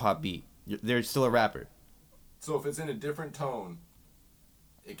on a hip hop beat, they're still a rapper. So if it's in a different tone,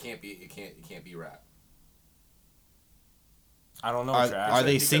 it can't be rap. I don't know. Are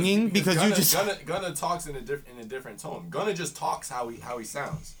they singing? Because Gunna talks in a different tone. Gunna just talks how he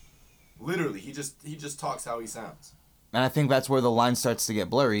sounds. Literally, he just talks how he sounds. And I think that's where the line starts to get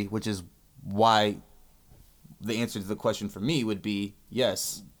blurry, which is why the answer to the question for me would be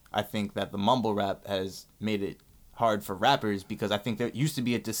yes. I think that the mumble rap has made it hard for rappers because I think there used to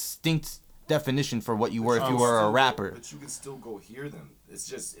be a distinct definition for what you were if you were a rapper. But you can still go hear them. It's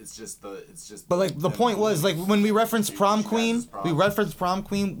just. But like the point was like when we reference Prom Queen, we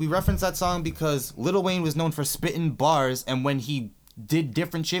reference that song because Lil Wayne was known for spitting bars, and when he did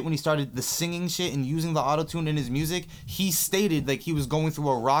different shit, when he started the singing shit and using the auto-tune in his music, he stated like he was going through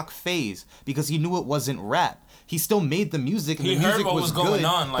a rock phase because he knew it wasn't rap. He still made the music and the music was good, going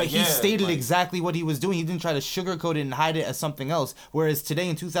on, but he stated exactly what he was doing. He didn't try to sugarcoat it and hide it as something else. Whereas today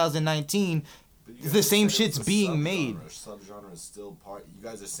in 2019, the same shit's being made. Subgenre is still part. You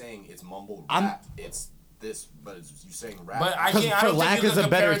guys are saying it's mumble rap. It's this, but you're saying rap. But I don't think you can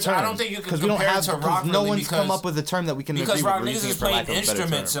compare it. I don't think you can compare it to rock. No one's come up with a term that we can agree with. Because rock niggas is playing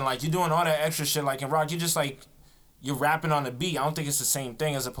instruments and like you're doing all that extra shit. Like in rock, you just like you're rapping on the beat. I don't think it's the same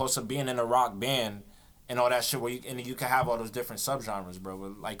thing as opposed to being in a rock band and all that shit where you can have all those different subgenres,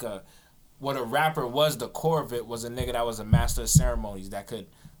 bro. Like what a rapper was, the core of it was a nigga that was a master of ceremonies that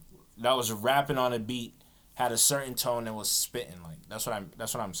was rapping on a beat, had a certain tone and was spitting. Like that's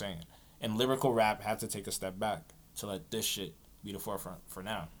what I'm saying. And lyrical rap had to take a step back to let this shit be the forefront for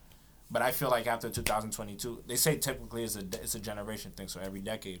now. But I feel like after 2022, they say typically it's a generation thing, so every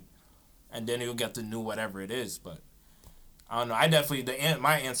decade, and then you'll get the new whatever it is. But I don't know. I definitely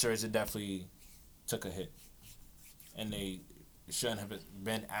my answer is it definitely took a hit, and they shouldn't have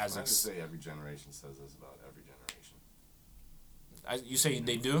been as. I just say every generation says this about every generation. You say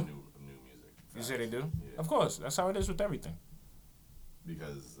they do? New music. You say they do? Yeah. Of course. That's how it is with everything.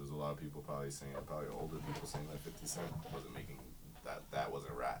 Because there's a lot of people probably older people saying that 50 Cent wasn't making that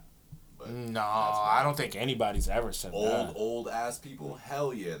wasn't rap. But no, I don't think anybody's ever said that. Old ass people,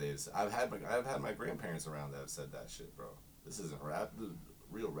 hell yeah, I've had my grandparents around that have said that shit, bro. This isn't rap. The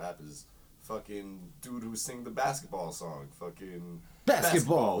real rap is fucking dude who sing the basketball song. Fucking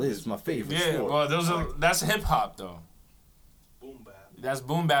basketball is my favorite. Yeah, sport. well, that's hip hop though. Boom bap. That's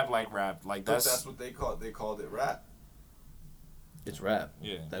boom bap like rap. Like that's what they called. They called it rap. It's rap.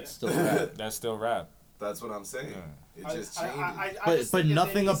 Yeah. That's still rap. That's still rap. That's what I'm saying. Yeah. It just changes. But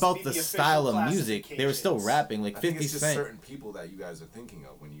nothing about the style of music. They were still rapping like 50 Cent. It's just certain people that you guys are thinking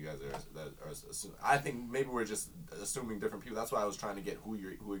of when you guys are assuming. I think maybe we're just assuming different people. That's why I was trying to get who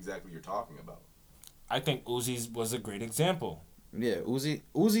exactly you're talking about. I think Uzi's was a great example. Yeah,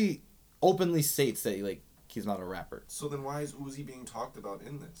 Uzi openly states that he's not a rapper. So then why is Uzi being talked about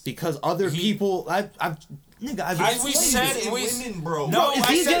in this? Because other people, women, bro. No, is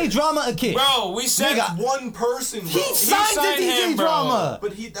DJ Drama a kid? Bro, we said one person, bro. He signed to DJ Drama.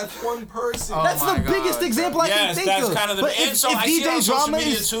 But that's one person. That's the biggest example I can think of. Yes, that's kind of the. But if DJ Drama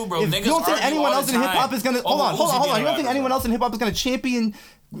is too, bro. If you don't think anyone else in hip hop is gonna hold on. You don't think anyone else in hip hop is gonna champion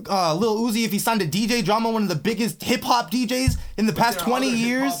Lil Uzi if he signed to DJ Drama, one of the biggest hip hop DJs in the past 20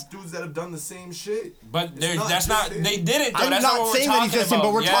 years? Dudes that have done the same shit. But that's not. They did it though. I'm not saying that he's just him,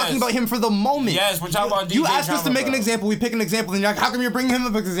 but we're talking about him for the moment. Yes, we're talking about DJ You asked Drama, us to make an example, we pick an example, and you're like, how come you're bringing him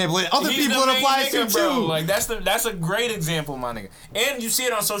up as an example? Other people it applies to too. Like that's a great example, my nigga. And you see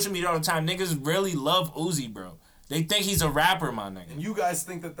it on social media all the time. Niggas really love Uzi, bro. They think he's a rapper, my nigga. And you guys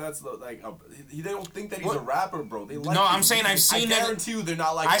think that that's like they don't think that he's a rapper, bro. They like I'm saying I've seen it. I guarantee you they're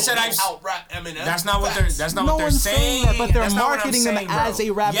not like out rap Eminem. That's not what they're saying. That, but they're marketing him as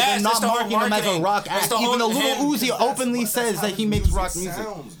a rapper. Yes, they're not marketing him as a rock act. Even though Lil Uzi openly says that he makes rock music.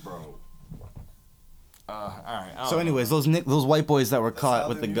 Sounds, bro. All right. So anyways, those white boys that were caught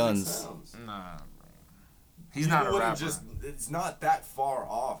with the guns. Nah, he's not a rapper. It's not that far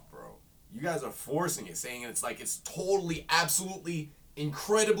off, bro. You guys are forcing it, saying it's totally, absolutely,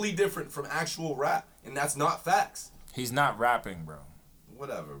 incredibly different from actual rap, and that's not facts. He's not rapping, bro.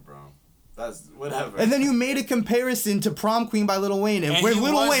 Whatever, bro. That's whatever. And then you made a comparison to Prom Queen by Lil Wayne, and where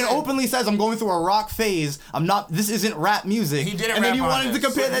Lil Wayne openly says, "I'm going through a rock phase. This isn't rap music." He didn't. And then you wanted to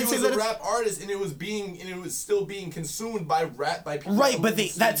compare that. He was a rap artist, and it was still being consumed by people. Right, but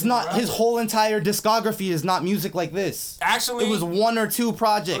that's not his whole entire discography. Is not music like this. Actually, it was one or two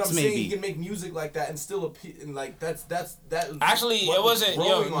projects. But I'm maybe saying he can make music like that and still appeal. And that's that. Actually, it wasn't.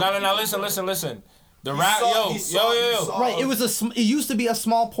 No. Listen. The rap, yo. Right, it used to be a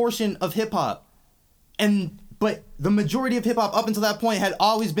small portion of hip hop. But the majority of hip hop up until that point had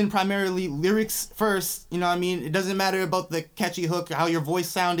always been primarily lyrics first. You know what I mean? It doesn't matter about the catchy hook, how your voice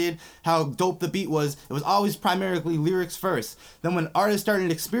sounded, how dope the beat was. It was always primarily lyrics first. Then when artists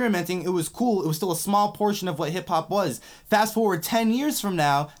started experimenting, it was cool. It was still a small portion of what hip hop was. Fast forward 10 years from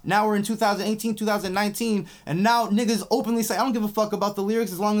now we're in 2018, 2019, and now niggas openly say, I don't give a fuck about the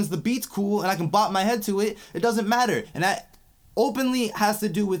lyrics as long as the beat's cool and I can bop my head to it. It doesn't matter. And that openly has to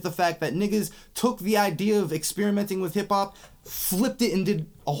do with the fact that niggas took the idea of experimenting with hip-hop, flipped it and did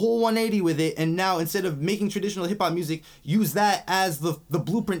a whole 180 with it, and now instead of making traditional hip-hop music, use that as the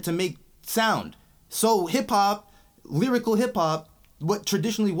blueprint to make sound. So hip-hop, lyrical hip-hop, what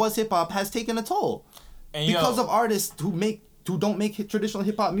traditionally was hip-hop, has taken a toll. And because of artists who don't make traditional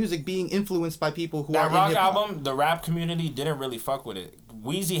hip-hop music being influenced by people who are in hip-hop. That rock album, the rap community didn't really fuck with it.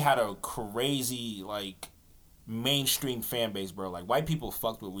 Weezy had a crazy, mainstream fan base, bro. White people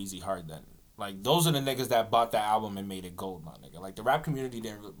fucked with Weezy hard then. Like, those are the niggas that bought that album and made it gold, my nigga. Like, the rap community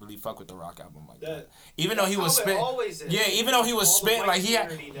didn't really fuck with the Rock album like that. Even though he was spitting... Yeah, even though he was spitting, like, he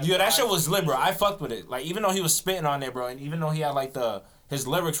had... Yeah, that shit was lit, bro. I fucked with it. Like, even though he was spitting on there, bro, and even though he had, like, his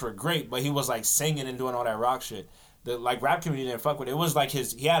lyrics were great, but he was, like, singing and doing all that rock shit. The, like, rap community didn't fuck with it. It was, like,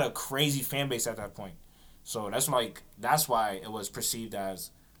 he had a crazy fan base at that point. So, that's why it was perceived as...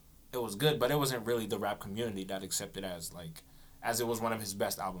 It was good, but it wasn't really the rap community that accepted as it was one of his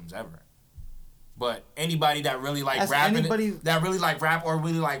best albums ever. But anybody that really like rap, that really like rap or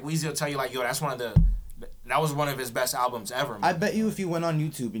really like Weezy will tell you like, yo, that was one of his best albums ever. Man. I bet you if you went on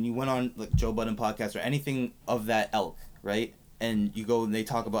YouTube and you went on like Joe Budden podcast or anything of that ilk, right? And you go and they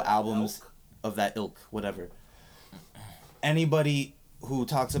talk about albums of that ilk, whatever. Anybody who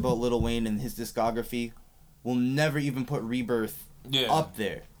talks about Lil Wayne and his discography will never even put Rebirth up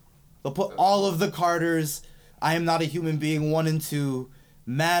there. They'll put all of the Carters, I Am Not a Human Being 1 and 2,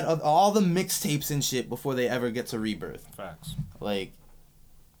 Mad, all the mixtapes and shit before they ever get to Rebirth. Facts. Like,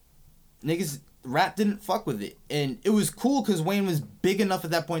 niggas, rap didn't fuck with it. And it was cool because Wayne was big enough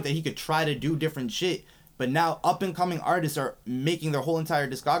at that point that he could try to do different shit. But now up-and-coming artists are making their whole entire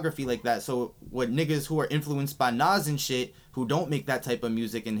discography like that. So what niggas who are influenced by Nas and shit, who don't make that type of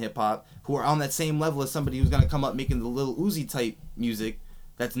music in hip-hop, who are on that same level as somebody who's going to come up making the Lil Uzi type music,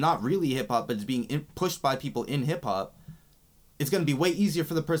 that's not really hip-hop, but it's being pushed by people in hip-hop, it's going to be way easier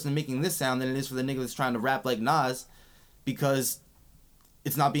for the person making this sound than it is for the nigga that's trying to rap like Nas, because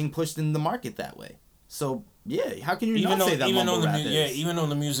it's not being pushed in the market that way. So, yeah, how can you not say that mumble rap is? Yeah, even though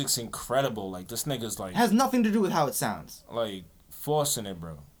the music's incredible, like, this nigga's, like... It has nothing to do with how it sounds. Like, forcing it,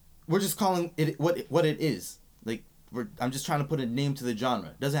 bro. We're just calling it what it is. Like, I'm just trying to put a name to the genre.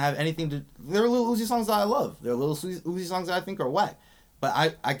 It doesn't have anything to... There are Lil Uzi songs that I love. There are Lil Uzi songs that I think are whack.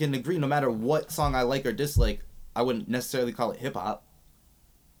 But I can agree, no matter what song I like or dislike, I wouldn't necessarily call it hip-hop.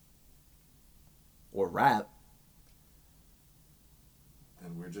 Or rap.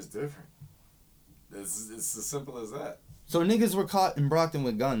 Then we're just different. It's as simple as that. So niggas were caught in Brockton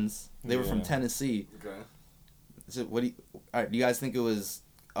with guns. They were from Tennessee. Okay. So do you guys think it was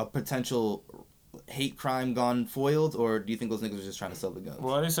a potential hate crime gone foiled, or do you think those niggas were just trying to sell the guns?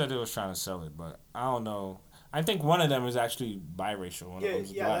 Well, they said they was trying to sell it, but I don't know. I think one of them is actually biracial. One of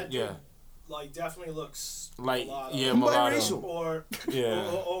them's black. Like, definitely looks like mulatto. Mulatto. Or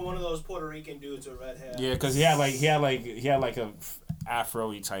one of those Puerto Rican dudes with red hair. Yeah, because he had like a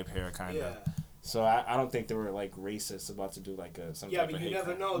afro-y type hair kind of. Yeah. So I don't think they were like racist about to do like some type of hate. Yeah, but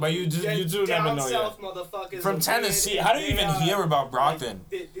you never know. But you do never know. South motherfuckers from Tennessee. How do you even hear about Brockton?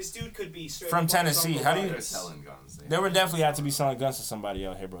 Like, this dude could be straight from Tennessee. How do you? They're selling guns. They were definitely had to be selling guns to somebody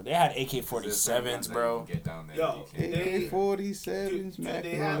out here, bro. They had AK-47s, bro. Get down there. Yo, AK-47s, Mac.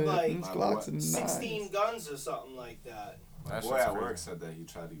 They had like 16 guns or something like that. My boy at work said that he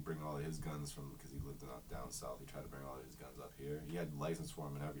tried to bring all of his guns because he lived down south. He tried to bring all of his guns up here. He had license for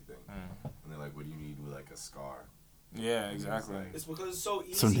them and everything. And they're like, "What do you need with like a scar?" Yeah, exactly. It's because it's so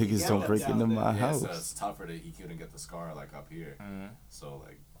easy. Some niggas don't break into my house. So it's tougher that he couldn't get the scar like up here. So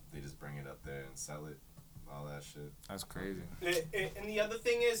like they just bring it up there and sell it. All that shit. That's crazy. And the other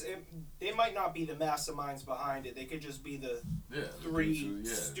thing is, they might not be the masterminds behind it. They could just be the three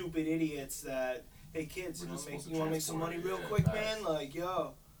stupid idiots that, hey kids, you want to make some money real quick, man? Like,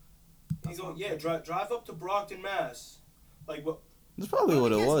 yo, you go, drive up to Brockton, Mass. Like, what? That's probably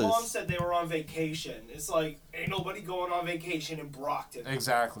what it was. His mom said they were on vacation. It's like, ain't nobody going on vacation in Brockton.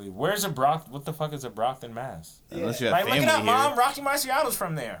 Exactly. Where's a Brockton? What the fuck is a Brockton, Mass? Yeah. Unless you have family look it up, here. Mom. Rocky Marciano's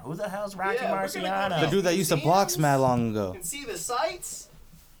from there. Who the hell's Rocky Marciano? The dude that used to box mad long ago. And see the sights.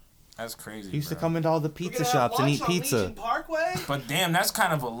 That's crazy. He used to come into all the pizza shops and eat pizza. But damn, that's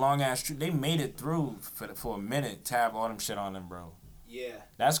kind of a long ass street. They made it through for a minute to have all them shit on them, bro. Yeah.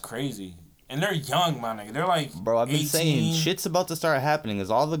 That's crazy. And they're young, my nigga. They're like, bro, I've been 18. saying shit's about to start happening. Is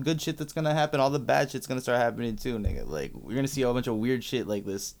all the good shit that's gonna happen, all the bad shit's gonna start happening too, nigga. Like, we're gonna see a bunch of weird shit like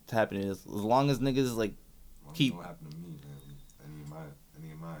this happening. As long as niggas like keep. Don't happen to me, man.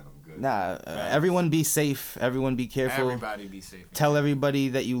 Any of mine, I'm good. Nah, everyone be safe. Everyone be careful. Everybody be safe. Tell everybody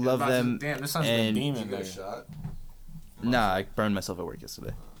that you love them. Damn, this sun's been beaming. You got a shot? Nah, I burned myself at work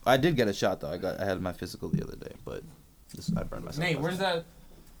yesterday. I did get a shot though. I had my physical the other day, but I burned myself. Nate, where's that?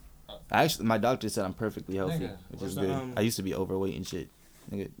 Actually, my doctor said I'm perfectly healthy, which is good. I used to be overweight and shit.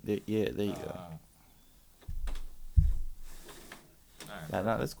 Nigga, there you go.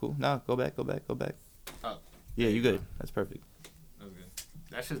 Nah, that's cool. Nah, go back. Oh. Yeah, you good. That's perfect. That's good.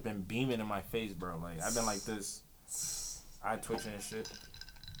 That shit's been beaming in my face, bro. Like, I've been like this. Eye twitching and shit.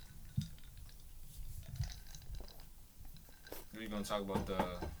 We're gonna talk about the...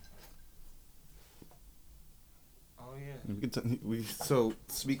 Oh, Oh yeah. So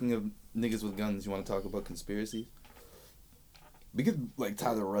speaking of niggas with guns, you want to talk about conspiracies? We could like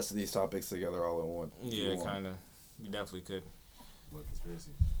tie the rest of these topics together all at once. Yeah, kind of. You definitely could. What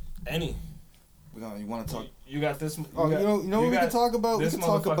conspiracy? Any. You want to talk? You got this. You know what we could talk about? We could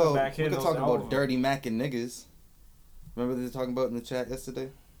talk about dirty mackin niggas. Remember they were talking about in the chat yesterday?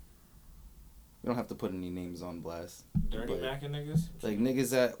 We don't have to put any names on blast. Dirty mackin niggas? Like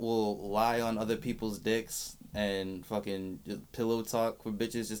niggas that will lie on other people's dicks and fucking just pillow talk with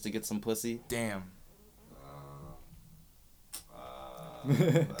bitches just to get some pussy. Damn.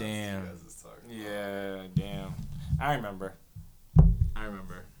 Damn. Yeah, damn. I remember.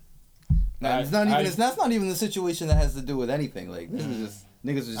 That's not even the situation that has to do with anything. Like this is just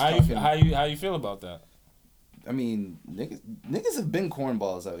niggas just talking. How you feel about that? I mean, niggas have been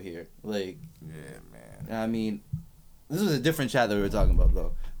cornballs out here. Like, yeah, man. I mean, this was a different chat that we were talking about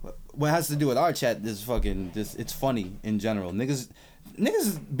though. What has to do with our chat is fucking just it's funny in general. Niggas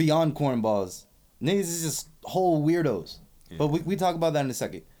is beyond cornballs. Niggas is just whole weirdos. Yeah. But we talk about that in a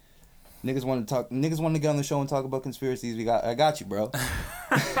second. Niggas want to get on the show and talk about conspiracies. I got you, bro.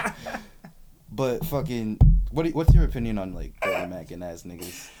 But fucking, what's your opinion on like dirty mackin ass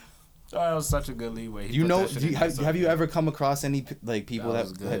niggas? Oh, that was such a good leeway. Have you ever come across any like people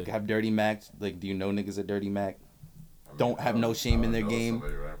that have dirty mac? Like, do you know niggas that dirty mac? Don't have no shame in their game.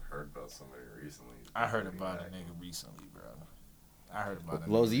 I've heard about somebody recently. I heard about a nigga recently, bro. I heard about it.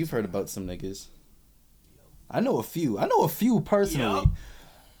 Lozy, you've heard about some niggas. I know a few personally. Yep.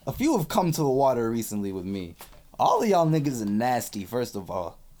 A few have come to the water recently with me. All of y'all niggas are nasty, first of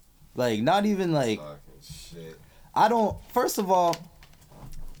all. Like, not even like... Fucking shit. First of all,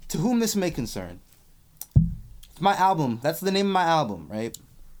 to whom this may concern. My album, that's the name of my album, right?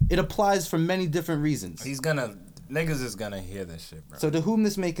 It applies for many different reasons. Niggas is gonna hear this shit, bro. So to whom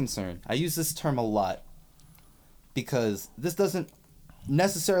this may concern, I use this term a lot. Because this doesn't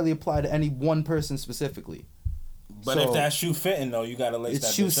necessarily apply to any one person specifically. But if that shoe fitting though, you gotta lace that bitch up.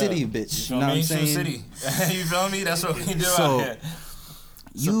 It's Shoe City, bitch. You know what I'm saying? Shoe City. You feel me? That's what we do out here.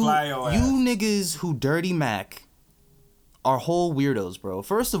 You niggas who dirty mac are whole weirdos, bro.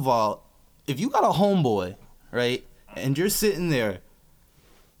 First of all, if you got a homeboy, right, and you're sitting there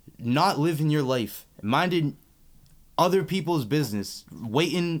not living your life, minding other people's business,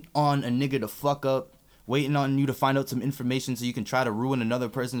 waiting on a nigga to fuck up, waiting on you to find out some information so you can try to ruin another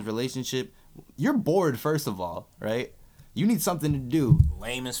person's relationship, you're bored, first of all, right? You need something to do.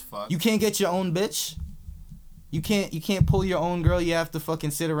 Lame as fuck. You can't get your own bitch. You can't pull your own girl. You have to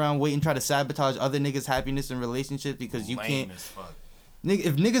fucking sit around wait and try to sabotage other niggas' happiness in relationships because you Lame can't. As fuck.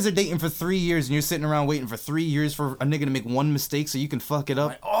 If niggas are dating for 3 years and you're sitting around waiting for 3 years for a nigga to make one mistake so you can fuck it up,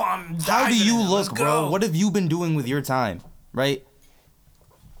 like, oh, I'm how do you look, Let's bro? go. What have you been doing with your time, right?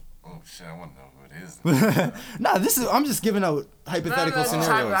 Oh shit, I want to know who it is. Nah, I'm just giving out hypothetical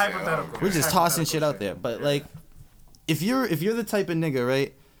scenarios. Hypothetical. We're just tossing shit out there, but like, if you're the type of nigga,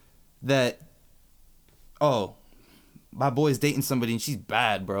 right, that, oh, my boy's dating somebody and she's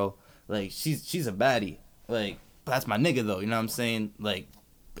bad, bro. Like, she's a baddie. Like, that's my nigga, though. You know what I'm saying? Like,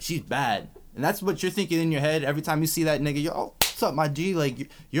 but she's bad. And that's what you're thinking in your head every time you see that nigga. Yo, what's up, my G?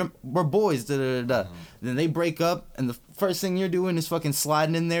 Like, we're boys, da-da-da-da. Mm-hmm. Then they break up, and the first thing you're doing is fucking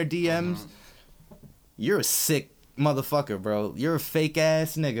sliding in their DMs. Mm-hmm. You're a sick motherfucker, bro. You're a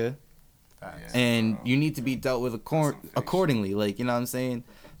fake-ass nigga. And you need to be dealt with accordingly. Like, you know what I'm saying?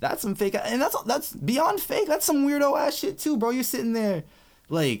 That's some fake, and that's beyond fake. That's some weirdo ass shit too, bro. You're sitting there,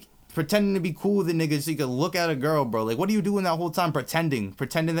 like, pretending to be cool with a nigga so you can look at a girl, bro. Like, what are you doing that whole time? Pretending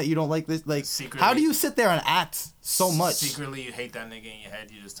that you don't like this. Like, secretly, how do you sit there and act so much? Secretly, you hate that nigga in your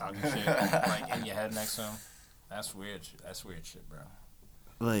head. You just talking shit, like in your head next to him. That's weird. That's weird shit, bro.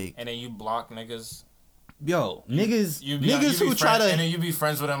 Like, and then you block niggas. Yo, niggas who try to, and then you be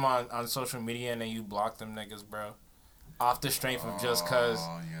friends with them on social media, and then you block them niggas, bro. Off the strength of just cause.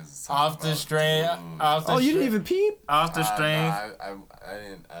 Off the strength. You didn't even peep? Off the strength. I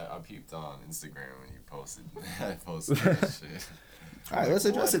didn't. I peeped on Instagram when you posted. I posted that shit. All right, let's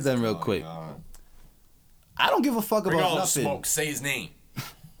address it then real quick. I don't give a fuck about nothing. Smoke. Say his name.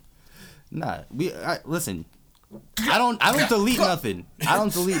 Nah, listen. I don't delete nothing. I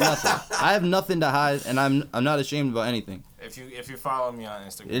don't delete nothing. I have nothing to hide, and I'm not ashamed about anything. If you follow me on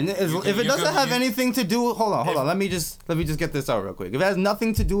Instagram, if it doesn't have anything to do with, hold on. Let me just get this out real quick. If it has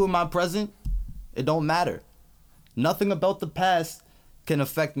nothing to do with my present, it don't matter. Nothing about the past can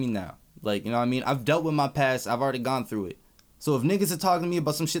affect me now. Like, you know what I mean? I've dealt with my past. I've already gone through it. So if niggas are talking to me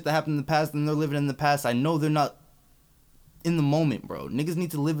about some shit that happened in the past and they're living in the past, I know they're not in the moment, bro. Niggas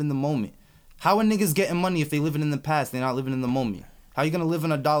need to live in the moment. How are niggas getting money if they living in the past? They're not living in the moment. How you gonna live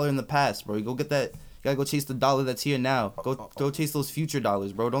on $1 in the past, bro? You go get that You gotta go chase the dollar that's here now. Go chase those future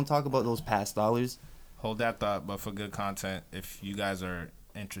dollars, bro. Don't talk about those past dollars. Hold that thought, but for good content, if you guys are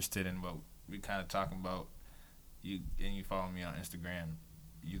interested in what we kind of talking about, you follow me on Instagram,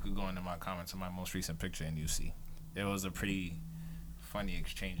 you could go into my comments on my most recent picture and you see. It was a pretty funny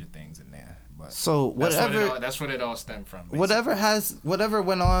exchange of things in there. But so whatever, that's what it all stemmed from. Basically. Whatever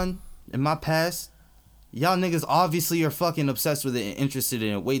went on in my past, y'all niggas obviously are fucking obsessed with it and interested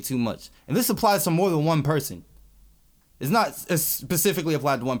in it way too much. And this applies to more than one person. It's not specifically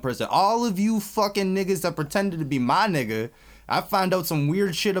applied to one person. All of you fucking niggas that pretended to be my nigga, I found out some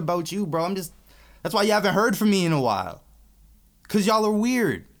weird shit about you, bro. That's why you haven't heard from me in a while. Cause y'all are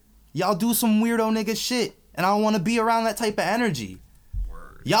weird. Y'all do some weirdo nigga shit. And I don't want to be around that type of energy.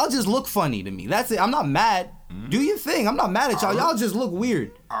 Word. Y'all just look funny to me. That's it. I'm not mad. Do your thing. I'm not mad at y'all. Y'all just look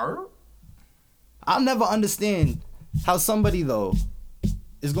weird. I'll never understand how somebody, though,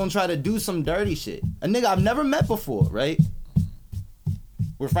 is going to try to do some dirty shit. A nigga I've never met before, right?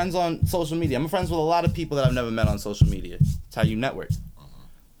 We're friends on social media. I'm friends with a lot of people that I've never met on social media. It's how you network.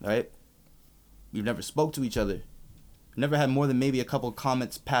 Right? We've never spoke to each other. Never had more than maybe a couple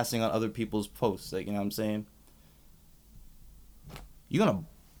comments passing on other people's posts. Like, you know what I'm saying? You gonna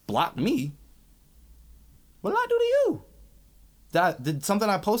block me? What did I do to you? Did something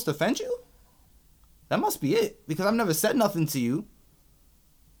I post offend you? That must be it. Because I've never said nothing to you.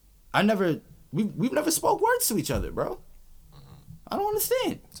 We've never spoke words to each other, bro. I don't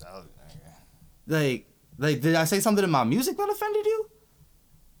understand. Like, did I say something in my music that offended you?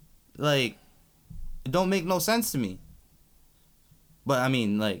 Like, it don't make no sense to me. But, I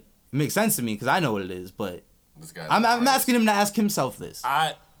mean, like, it makes sense to me because I know what it is, but I'm asking him to ask himself this.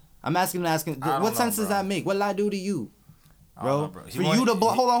 I'm asking him to ask him, what sense does that make? What did I do to you, bro? For you to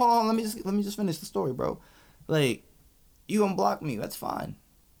block, hold on, let me just finish the story, bro. Like, you gonna block me, that's fine.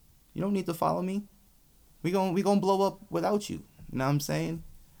 You don't need to follow me. We gonna blow up without you. You know what I'm saying?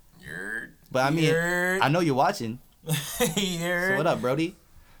 But, I mean, I know you're watching. So what up, Brody?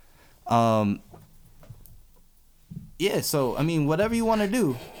 Yeah, so, I mean, whatever you want to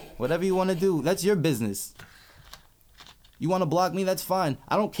do, that's your business. You want to block me, that's fine.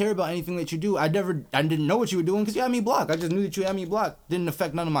 I don't care about anything that you do. I didn't know what you were doing because you had me blocked. I just knew that you had me blocked. Didn't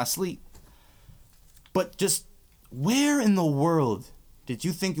affect none of my sleep. But just, where in the world did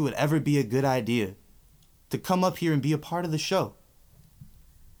you think it would ever be a good idea to come up here and be a part of the show?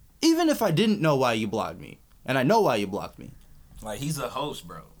 Even if I didn't know why you blocked me, and I know why you blocked me. Like, he's a host,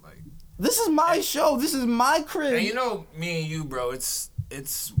 bro. This is my show. This is my crib. And you know, me and you, bro, it's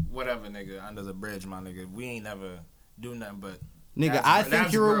whatever, nigga, under the bridge, my nigga. We ain't never do nothing but... Nigga, I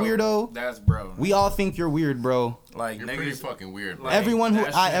think you're a weirdo. That's bro. We all think you're weird, bro. Like, you're pretty fucking weird. Like, everyone who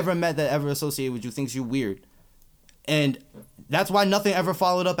I ever met that ever associated with you thinks you weird. And that's why nothing ever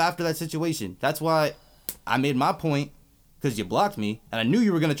followed up after that situation. That's why I made my point, because you blocked me, and I knew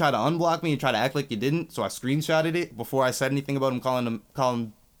you were going to try to unblock me and try to act like you didn't, so I screenshotted it before I said anything about him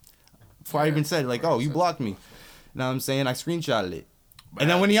calling before I even said, like, oh, you blocked me. You know what I'm saying? I screenshotted it. And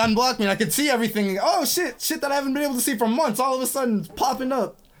then when he unblocked me, I could see everything. Oh, shit that I haven't been able to see for months. All of a sudden, it's popping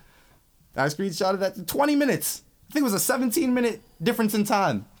up. I screenshotted that to 20 minutes. I think it was a 17-minute difference in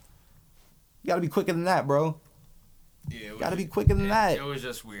time. You gotta be quicker than that, bro. Yeah, gotta be quicker than that. It was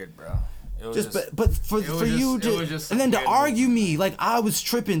just weird, bro. But for you to, and then to argue me, like I was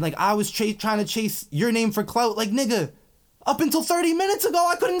tripping, like I was trying to chase your name for clout. Like, nigga, up until 30 minutes ago,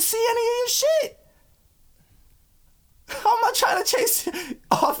 I couldn't see any of your shit. How am I trying to chase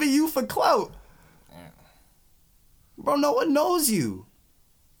off of you for clout? Bro, no one knows you.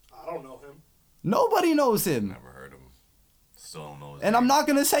 I don't know him. Nobody knows him. Never heard him. Still don't know his And name. I'm not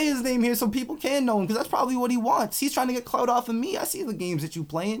going to say his name here so people can know him, because that's probably what he wants. He's trying to get clout off of me. I see the games that you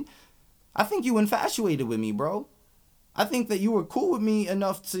playing. I think you infatuated with me, bro. I think that you were cool with me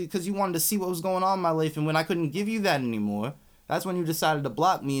enough to, because you wanted to see what was going on in my life, and when I couldn't give you that anymore, that's when you decided to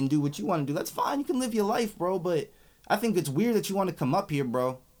block me and do what you want to do. That's fine. You can live your life, bro, but I think it's weird that you want to come up here,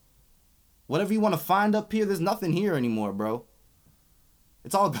 bro. Whatever you want to find up here, there's nothing here anymore, bro.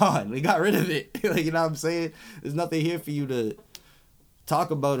 It's all gone. We got rid of it. Like, you know what I'm saying? There's nothing here for you to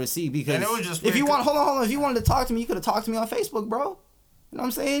talk about or see, because and it was just if you want, hold on. If you wanted to talk to me, you could have talked to me on Facebook, bro. You know what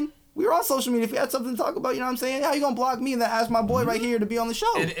I'm saying? We were on social media. If we had something to talk about, you know what I'm saying? How you gonna block me and then ask my boy right here to be on the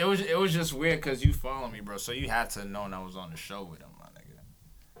show? It was just weird because you follow me, bro. So you had to know I was on the show with him, my nigga.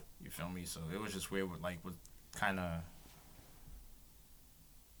 You feel me? So it was just weird. What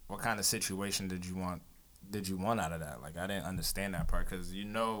kind of situation did you want out of that? Like, I didn't understand that part, because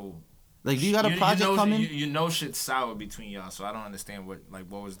like, do you got a project coming? You know shit's sour between y'all, so I don't understand what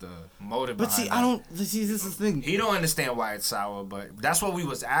was the motive but behind see, that. this is the thing. He don't understand why it's sour, but that's what we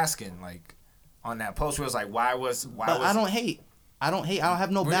was asking. Like, on that post. Where it was like, why was? I don't hate. I don't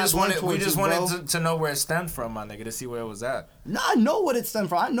have no bad blood towards you, bro. We just wanted to know where it stemmed from, my nigga, to see where it was at. No, I know what it stemmed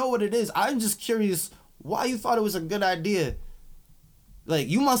from. I know what it is. I'm just curious why you thought it was a good idea. Like,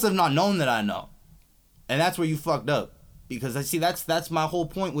 you must have not known that I know. And that's where you fucked up. Because, I see, that's my whole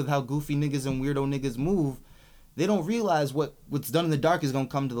point with how goofy niggas and weirdo niggas move. They don't realize what's done in the dark is going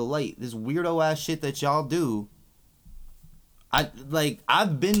to come to the light. This weirdo-ass shit that y'all do.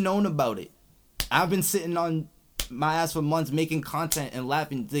 I've been known about it. I've been sitting on my ass for months making content and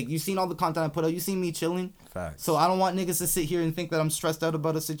laughing. Like, you seen all the content I put out. You seen me chilling. Facts. So I don't want niggas to sit here and think that I'm stressed out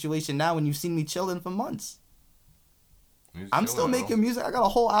about a situation now when you've seen me chilling for months. I'm still making music. I got a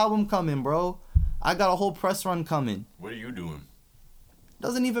whole album coming, bro. I got a whole press run coming. What are you doing?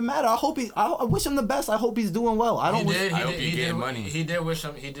 Doesn't even matter. I wish him the best. I hope he's doing well. I hope he's getting money. He did wish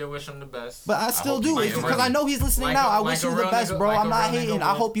him the best. But I still do. Because I know he's listening now. I wish you the best, bro. I'm not hating.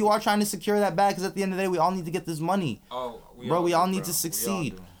 I hope you are trying to secure that bag, because at the end of the day, we all need to get this money. We all need to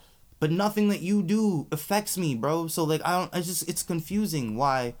succeed. But nothing that you do affects me, bro. So like, it's confusing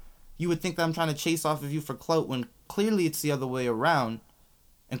why you would think that I'm trying to chase off of you for clout when clearly it's the other way around.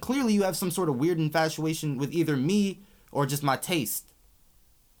 And clearly you have some sort of weird infatuation with either me or just my taste.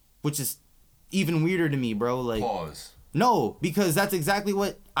 Which is even weirder to me, bro. Like, pause. No, because that's exactly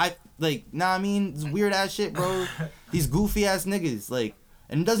what I like. Nah, I mean, it's weird ass shit, bro. These goofy ass niggas, like,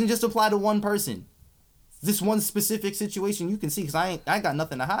 and it doesn't just apply to one person. This one specific situation you can see, because I ain't got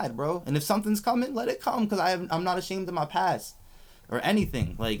nothing to hide, bro. And if something's coming, let it come, because I'm not ashamed of my past or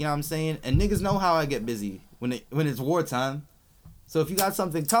anything. Like, you know what I'm saying? And niggas know how I get busy when it's wartime. So if you got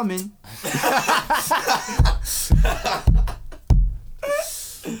something coming.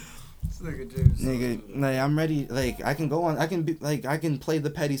 Nigga, like, I'm ready. Like, I can go on. I can play the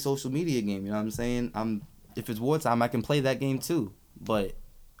petty social media game. You know what I'm saying? If it's wartime, I can play that game too. But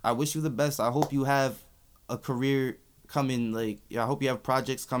I wish you the best. I hope you have a career coming. Like, I hope you have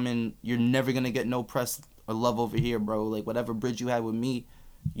projects coming. You're never gonna get no press or love over here, bro. Like, whatever bridge you had with me,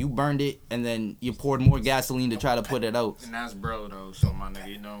 you burned it, and then you poured more gasoline to try to put it out. And that's bro though. So my nigga,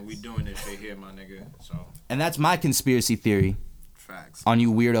 you know, we doing this shit here, my nigga. So. And that's my conspiracy theory. Facts. On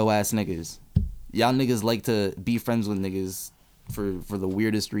you weirdo ass niggas. Y'all niggas like to be friends with niggas for the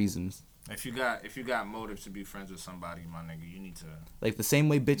weirdest reasons. If you got motive to be friends with somebody, my nigga, you need to, like, the same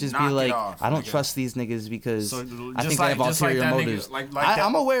way bitches be like, I don't trust these niggas because I think they have ulterior motives.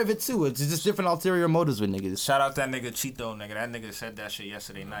 I'm aware of it too. It's just different ulterior motives with niggas. Shout out that nigga Cheeto, nigga. That nigga said that shit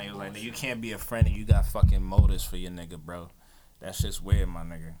yesterday night. He was like, you can't be a friend and you got fucking motives for your nigga, bro. That shit's weird, my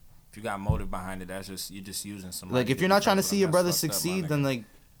nigga. If you got motive behind it, that's just, you're just using somebody. Like, if you're not trying to see your brother succeed, then like,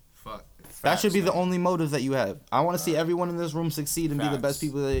 fuck. That should be the only motive that you have. I want to see everyone in this room succeed and be the best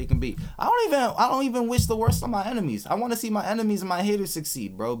people that they can be. I don't even wish the worst on my enemies. I want to see my enemies and my haters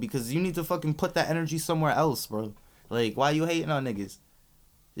succeed, bro, because you need to fucking put that energy somewhere else, bro. Like, why you hating on niggas?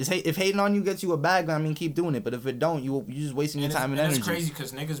 If hating on you gets you a bag, I mean, keep doing it. But if it don't, you just wasting your time and energy. It's crazy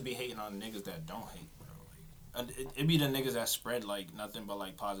because niggas be hating on niggas that don't hate, bro. Like, it be the niggas that spread like nothing but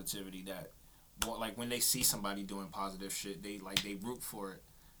like positivity, that like when they see somebody doing positive shit, they root for it.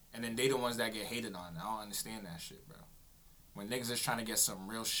 And then they the ones that get hated on. I don't understand that shit, bro. When niggas is trying to get some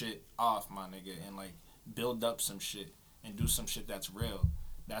real shit off, my nigga, and like build up some shit and do some shit that's real,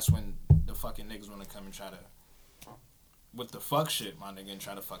 that's when the fucking niggas want to come and try to, with the fuck shit, my nigga, and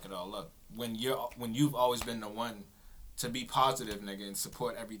try to fuck it all up. When you've always been the one to be positive, nigga, and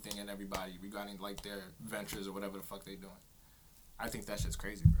support everything and everybody regarding like their ventures or whatever the fuck they doing. I think that shit's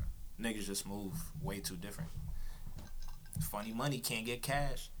crazy, bro. Niggas just move way too different. Funny money can't get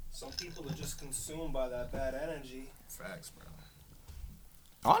cash. Some people are just consumed by that bad energy. Facts, bro.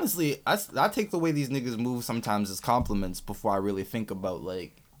 Honestly, I take the way these niggas move sometimes as compliments before I really think about,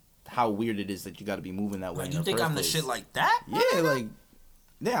 like, how weird it is that you got to be moving that way. Like, you think I'm the shit like that? Yeah, like,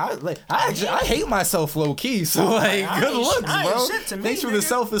 yeah, I hate myself low key. So like, good looks, bro. Thanks for the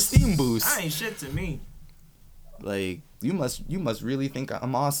self-esteem boost. I ain't shit to me. Like, you must really think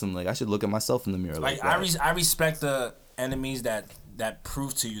I'm awesome. Like, I should look at myself in the mirror. Like I respect the enemies that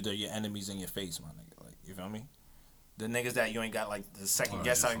prove to you they're your enemies in your face, my nigga. Like, you feel me? The niggas that you ain't got like the second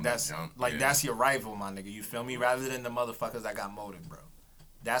guess, like that's your rival, my nigga. You feel me? Rather than the motherfuckers that got motive, bro.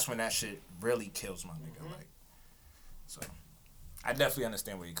 That's when that shit really kills, my nigga. Like, so I definitely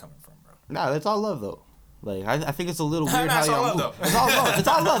understand where you're coming from, bro. Nah, that's all love though. Like, I think it's a little weird how y'all move. It's all love. It's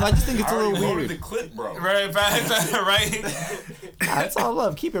all love. I just think it's a little weird. The clip, bro. Right. Nah, it's all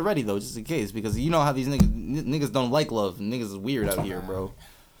love. Keep it ready though, just in case, because you know how these niggas don't like love. Niggas is weird out here, bro.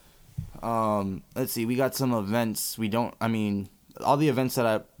 Let's see. We got some events. all the events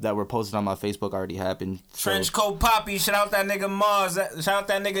that were posted on my Facebook already happened. So. Trench coat Poppy, shout out that nigga Mars, shout out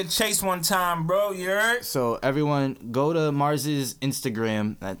that nigga Chase one time, bro. You heard? So everyone, go to Mars's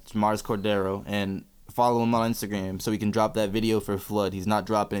Instagram, that's Mars Cordero, and follow him on Instagram so he can drop that video for Flood. He's not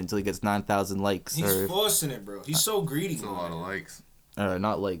dropping it until he gets 9,000 likes. He's forcing it, bro. He's so greedy. That's a lot of likes.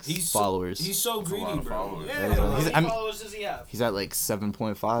 Not likes, followers. He's so greedy, bro. Yeah, how many followers does he have? He's at like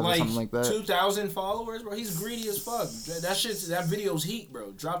 7.5 or something like that. 2,000 followers, bro. He's greedy as fuck. That video's heat,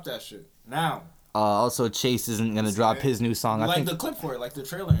 bro. Drop that shit now. Also, Chase isn't gonna drop his new song. I think the clip for it, like the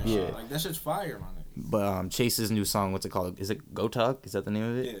trailer and shit. Like that shit's fire, man. But Chase's new song, what's it called? Is it Go Talk? Is that the name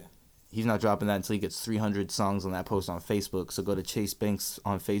of it? Yeah. He's not dropping that until he gets 300 songs on that post on Facebook. So go to Chase Banks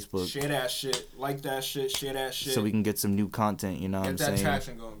on Facebook. Share that shit. Like that shit. Share that shit. So we can get some new content, you know what I'm saying? Get that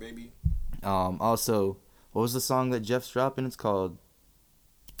traction going, baby. Also, what was the song that Jeff's dropping? It's called,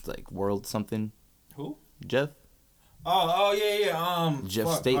 like, World something. Who? Jeff? Oh, yeah. Jeff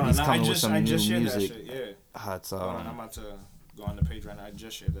Staten's coming with some new music. That shit, yeah. It's, Hold on, I'm about to go on the page right now. I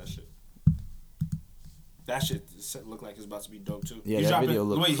just shared that shit. That shit look like it's about to be dope too. Yeah, that video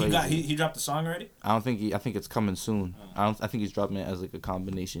looked crazy. He dropped the song already? I think it's coming soon. I think he's dropping it as like a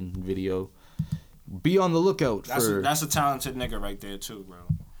combination video. Be on the lookout for. That's a talented nigga right there too, bro.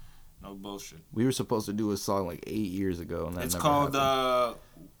 No bullshit. We were supposed to do a song like 8 years ago, and that it's never called happened.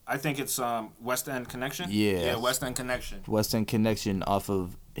 I think it's West End Connection. Yeah, West End Connection. West End Connection off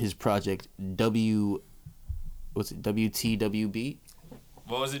of his project WTWB.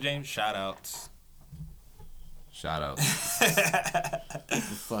 What was it, James? Shout outs.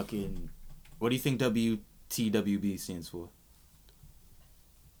 Fucking. What do you think WTWB stands for?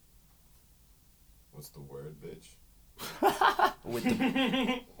 What's the word, bitch? with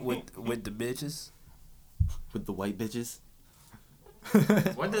the bitches. With the white bitches.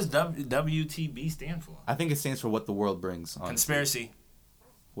 What does WTB stand for? I think it stands for What the World Brings. Honestly. Conspiracy.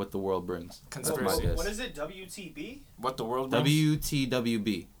 What the World Brings. Conspiracy. What is it? WTB? What the world brings?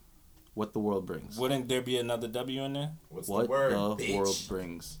 WTWB. What the world brings. Wouldn't there be another W in there? What's what the word, the world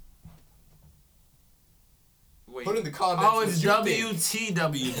brings. Wait. Put in the comments. Oh, it's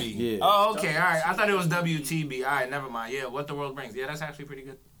WTWB. Yeah. Oh, okay. All right. I thought it was WTB. All right. Never mind. Yeah. What the world brings. Yeah, that's actually pretty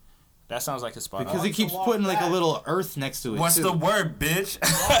good. That sounds like a spot. Because he keeps putting like a little earth next to it. What's the word, bitch?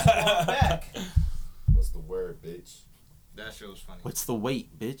 What's the word, bitch? That shit was funny. What's the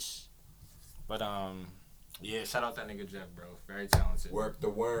weight, bitch? But yeah, shout out that nigga Jeff, bro. Very talented. Work the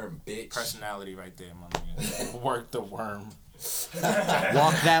worm, bitch. Personality right there, my nigga. Work the worm.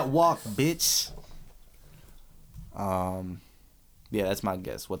 Walk that walk, bitch. Yeah, that's my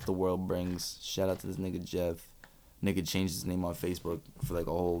guess. What the world brings. Shout out to this nigga Jeff. Nigga changed his name on Facebook for like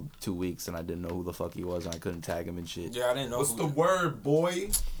a whole 2 weeks, and I didn't know who the fuck he was, and I couldn't tag him and shit. Yeah, I didn't know. What's the word, boy?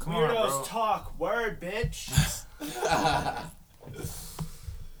 Come on, bro. Talk. Word, bitch.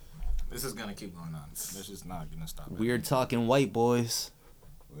 This is gonna keep going on. This is not gonna stop. Weird talking white boys.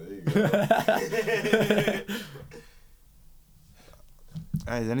 There you go.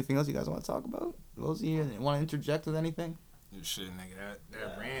 Alright, is there anything else you guys want to talk about? Those of you want to interject with anything? Shit, nigga,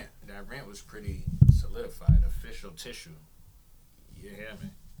 that rant was pretty solidified, official tissue. Yeah,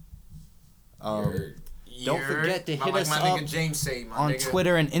 man. Don't forget to hit us my up nigga James say, on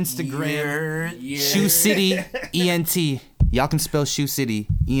Twitter and Instagram. Yeah. Shoe City ENT. Y'all can spell Shoe City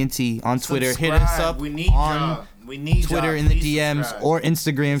ENT on Twitter. Hit us up we need on Twitter in the DMs subscribe. or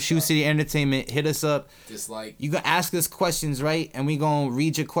Instagram. Shoe City Entertainment. Hit us up. Dislike. You can ask us questions, right? And we gonna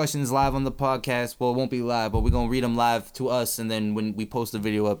read your questions live on the podcast. Well, it won't be live, but we gonna read them live to us, and then when we post the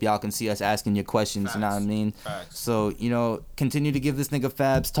video up, y'all can see us asking your questions. Facts. You know what I mean? Facts. So continue to give this nigga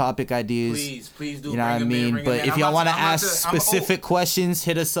Fabs topic ideas. Please do. You know what I mean? But if y'all want to ask specific questions,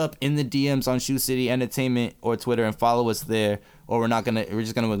 hit us up in the DMs on Shoe City Entertainment or Twitter and follow us there. Or we're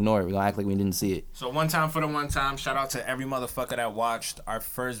just gonna ignore it. We're gonna act like we didn't see it. So one time for the one time, shout out to every motherfucker that watched our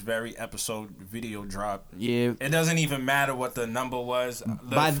first very episode video drop. Yeah. It doesn't even matter what the number was.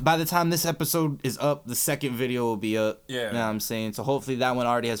 By the time this episode is up, the second video will be up. Yeah. You know what I'm saying? So hopefully that one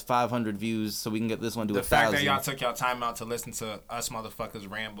already has 500 views, so we can get this one to 1,000. The fact that y'all took y'all time out to listen to us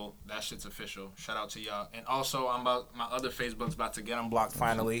motherfuckers ramble, that shit's official. Shout out to y'all. And also, my other Facebook's about to get unblocked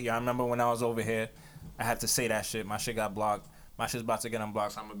finally. Y'all remember when I was over here, I had to say that shit. My shit got blocked. My shit's about to get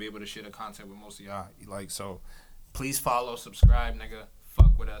unblocked, so I'm gonna be able to share the content with most of y'all. So please follow, subscribe, nigga.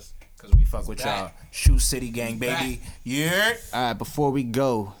 Fuck with us, cause we fuck with y'all. Shoe City gang, baby. Yeah. All right, before we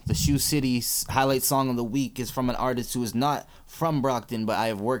go, the Shoe City highlight song of the week is from an artist who is not from Brockton, but I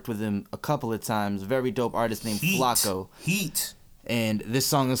have worked with him a couple of times. Very dope artist named Flakko. Heat. And this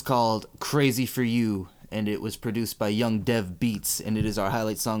song is called Crazy for You, and it was produced by YoungDevBeats, and it is our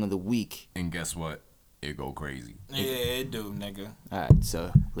highlight song of the week. And guess what? it go crazy. Yeah, it do, nigga. All right,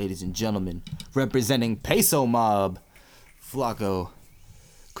 so ladies and gentlemen, representing Peso Mob, Flakko,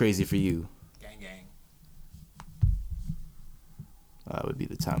 Crazy for You. Gang, gang. That would be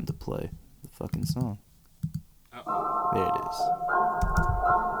the time to play the fucking song. Oh. There it is.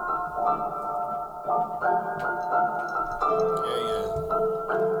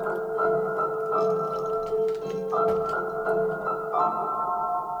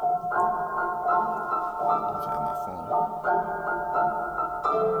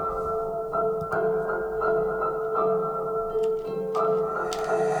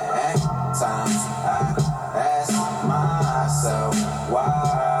 Times I ask myself,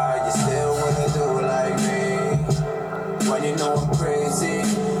 why you still wanna do like me? When you know I'm crazy,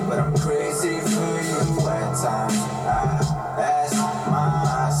 but I'm crazy for you. At times I ask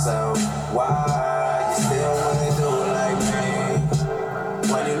myself, why you still wanna do like me?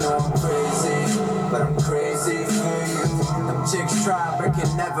 When you know I'm crazy, but I'm crazy for you. Them chicks try, but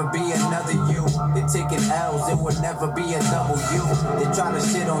can never be another you. They taking L's, it would never be a W. They try to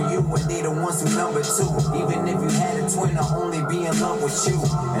shit on you and they the ones who number two. Even if you had a twin, I'll only be in love with you.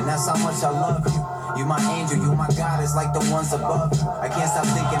 And that's how much I love you. You my angel, you my goddess, like the ones above you. I can't stop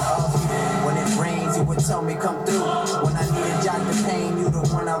thinking of you. When it rains, you would tell me come through. When I need a job to pain, you the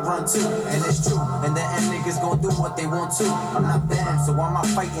one I run to. And it's true, and the end niggas gon' do what they want to. I'm not them, so I'm not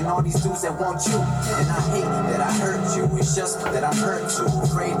fighting all these dudes that want you. And I hate that I hurt you, it's just that I'm hurt too.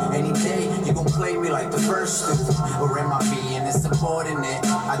 Afraid any day you gon' play me like the first two. Or am I being insubordinate?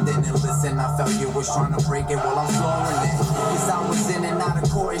 I didn't listen, I felt you was trying to break it while I'm flooring it. Cause I was in and out of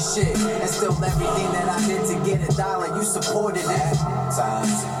court and shit. And still everything that I did to get a dollar, you supported it.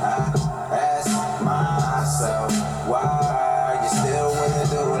 Times I ask myself, why you still wanna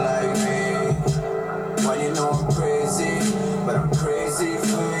do like me? When you know I'm crazy, but I'm crazy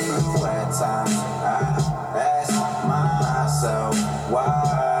for you. At times I ask myself,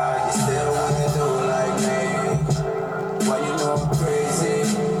 why you still wanna do like me? When you know I'm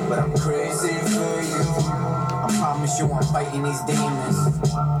crazy, but I'm crazy for you. I promise you I'm fighting these demons.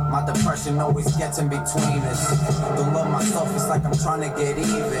 My depression always gets in between us. Don't love myself, it's like I'm trying to get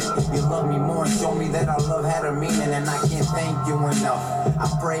even. You love me more and show me that our love had a meaning, and I can't thank you enough.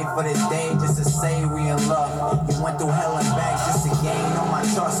 I pray for this day just to say we in love. You went through hell and back just to gain all my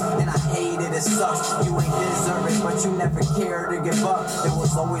trust, and I hate it, it sucks. You ain't deserve it, but you never cared to give up. It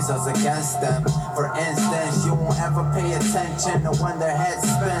was always us against them. For instance, you won't ever pay attention to when their heads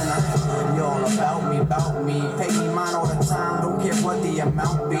spin. You all about me, pay me mine all the time, don't care what the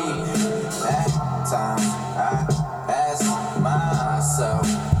amount be. At times I ask myself,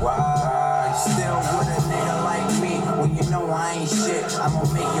 why you still with a nigga like me when you know I ain't shit? I'ma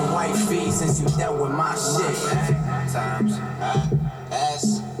make your wifey since you dealt with my shit. At times I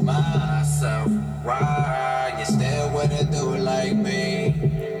ask myself, why you still with a dude like me?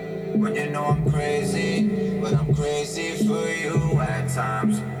 When you know I'm crazy, but I'm crazy for you. At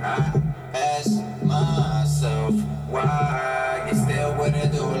times I ask myself, why you still with a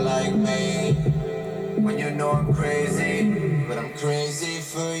dude like me? When you know I'm crazy, but I'm crazy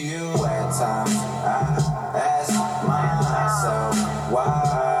for you. At times I ask myself,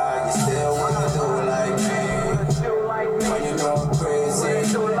 why you still wanna do it like me? When you know I'm crazy,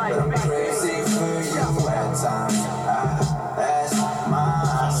 but I'm crazy for you. At times I ask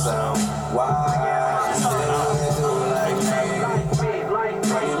myself, why you still wanna do it like me?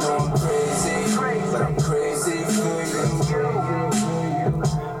 When you know I'm crazy, but I'm crazy for you.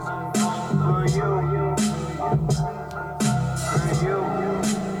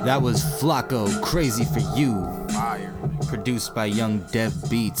 That was Flakko, Crazy for You. Fire. Produced by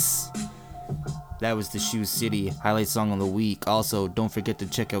YoungDevBeats. That was the Shoe City highlight song of the week. Also, don't forget to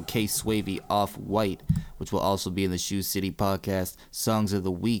check out Kswavy Off White, which will also be in the Shoe City podcast Songs of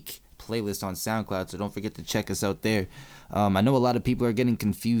the Week playlist on SoundCloud. So don't forget to check us out there. I know a lot of people are getting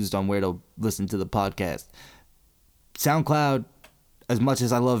confused on where to listen to the podcast. SoundCloud, as much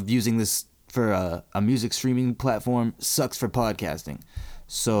as I love using this for a music streaming platform, sucks for podcasting.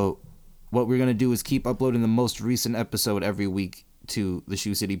 So what we're going to do is keep uploading the most recent episode every week to the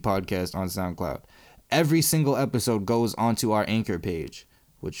Shoe City podcast on SoundCloud. Every single episode goes onto our Anchor page,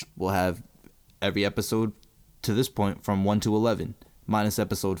 which will have every episode to this point from 1 to 11, minus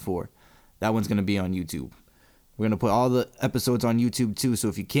episode 4. That one's going to be on YouTube. We're going to put all the episodes on YouTube too, so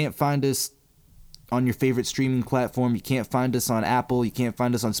if you can't find us on your favorite streaming platform, you can't find us on Apple, you can't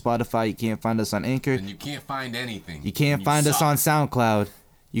find us on Spotify, you can't find us on Anchor, And you can't find anything. you can't find us on SoundCloud,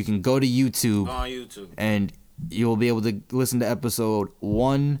 you can go to YouTube, On YouTube. and you'll be able to listen to episode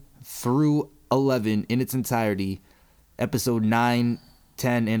 1 through 11 in its entirety. Episode 9,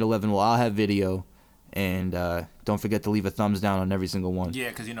 10, and 11 will all have video, And don't forget to leave a thumbs down on every single one. Yeah,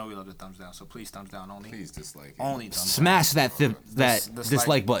 because you know we love the thumbs down. So please, thumbs down only. Please dislike it. Only thumbs Smash down. that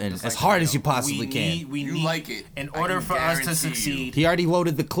dislike button as hard as you possibly can. We You need, like it. In order for us to succeed. He already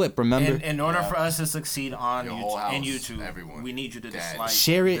loaded the clip, remember? In order for us to succeed on Your whole house, YouTube, everyone. we need you to Dad. dislike.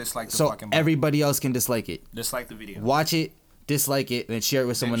 Share it dislike the so fucking button. everybody else can dislike it. Dislike the video. Watch it, dislike it, and share it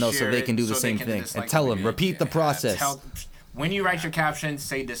with someone else so share they it can do the so they same can thing. dislike And tell the them, video. repeat the process When you write your caption,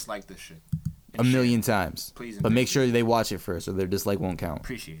 say dislike this shit. a million times. Please. But make sure they watch it first or their dislike won't count.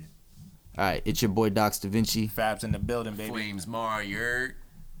 Appreciate it. All right, it's your boy Docs Da Vinci. Fabs in the building, baby. Flames Mario.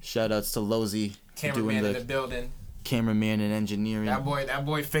 Shout outs to Losey Cameraman in the building. cameraman and engineering. That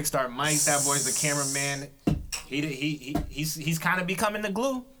boy fixed our mics. That boy's the cameraman. He's kind of becoming the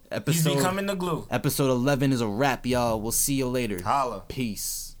glue. He's becoming the glue. Episode 11 is a wrap, y'all. We'll see you later. Holla.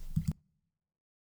 Peace.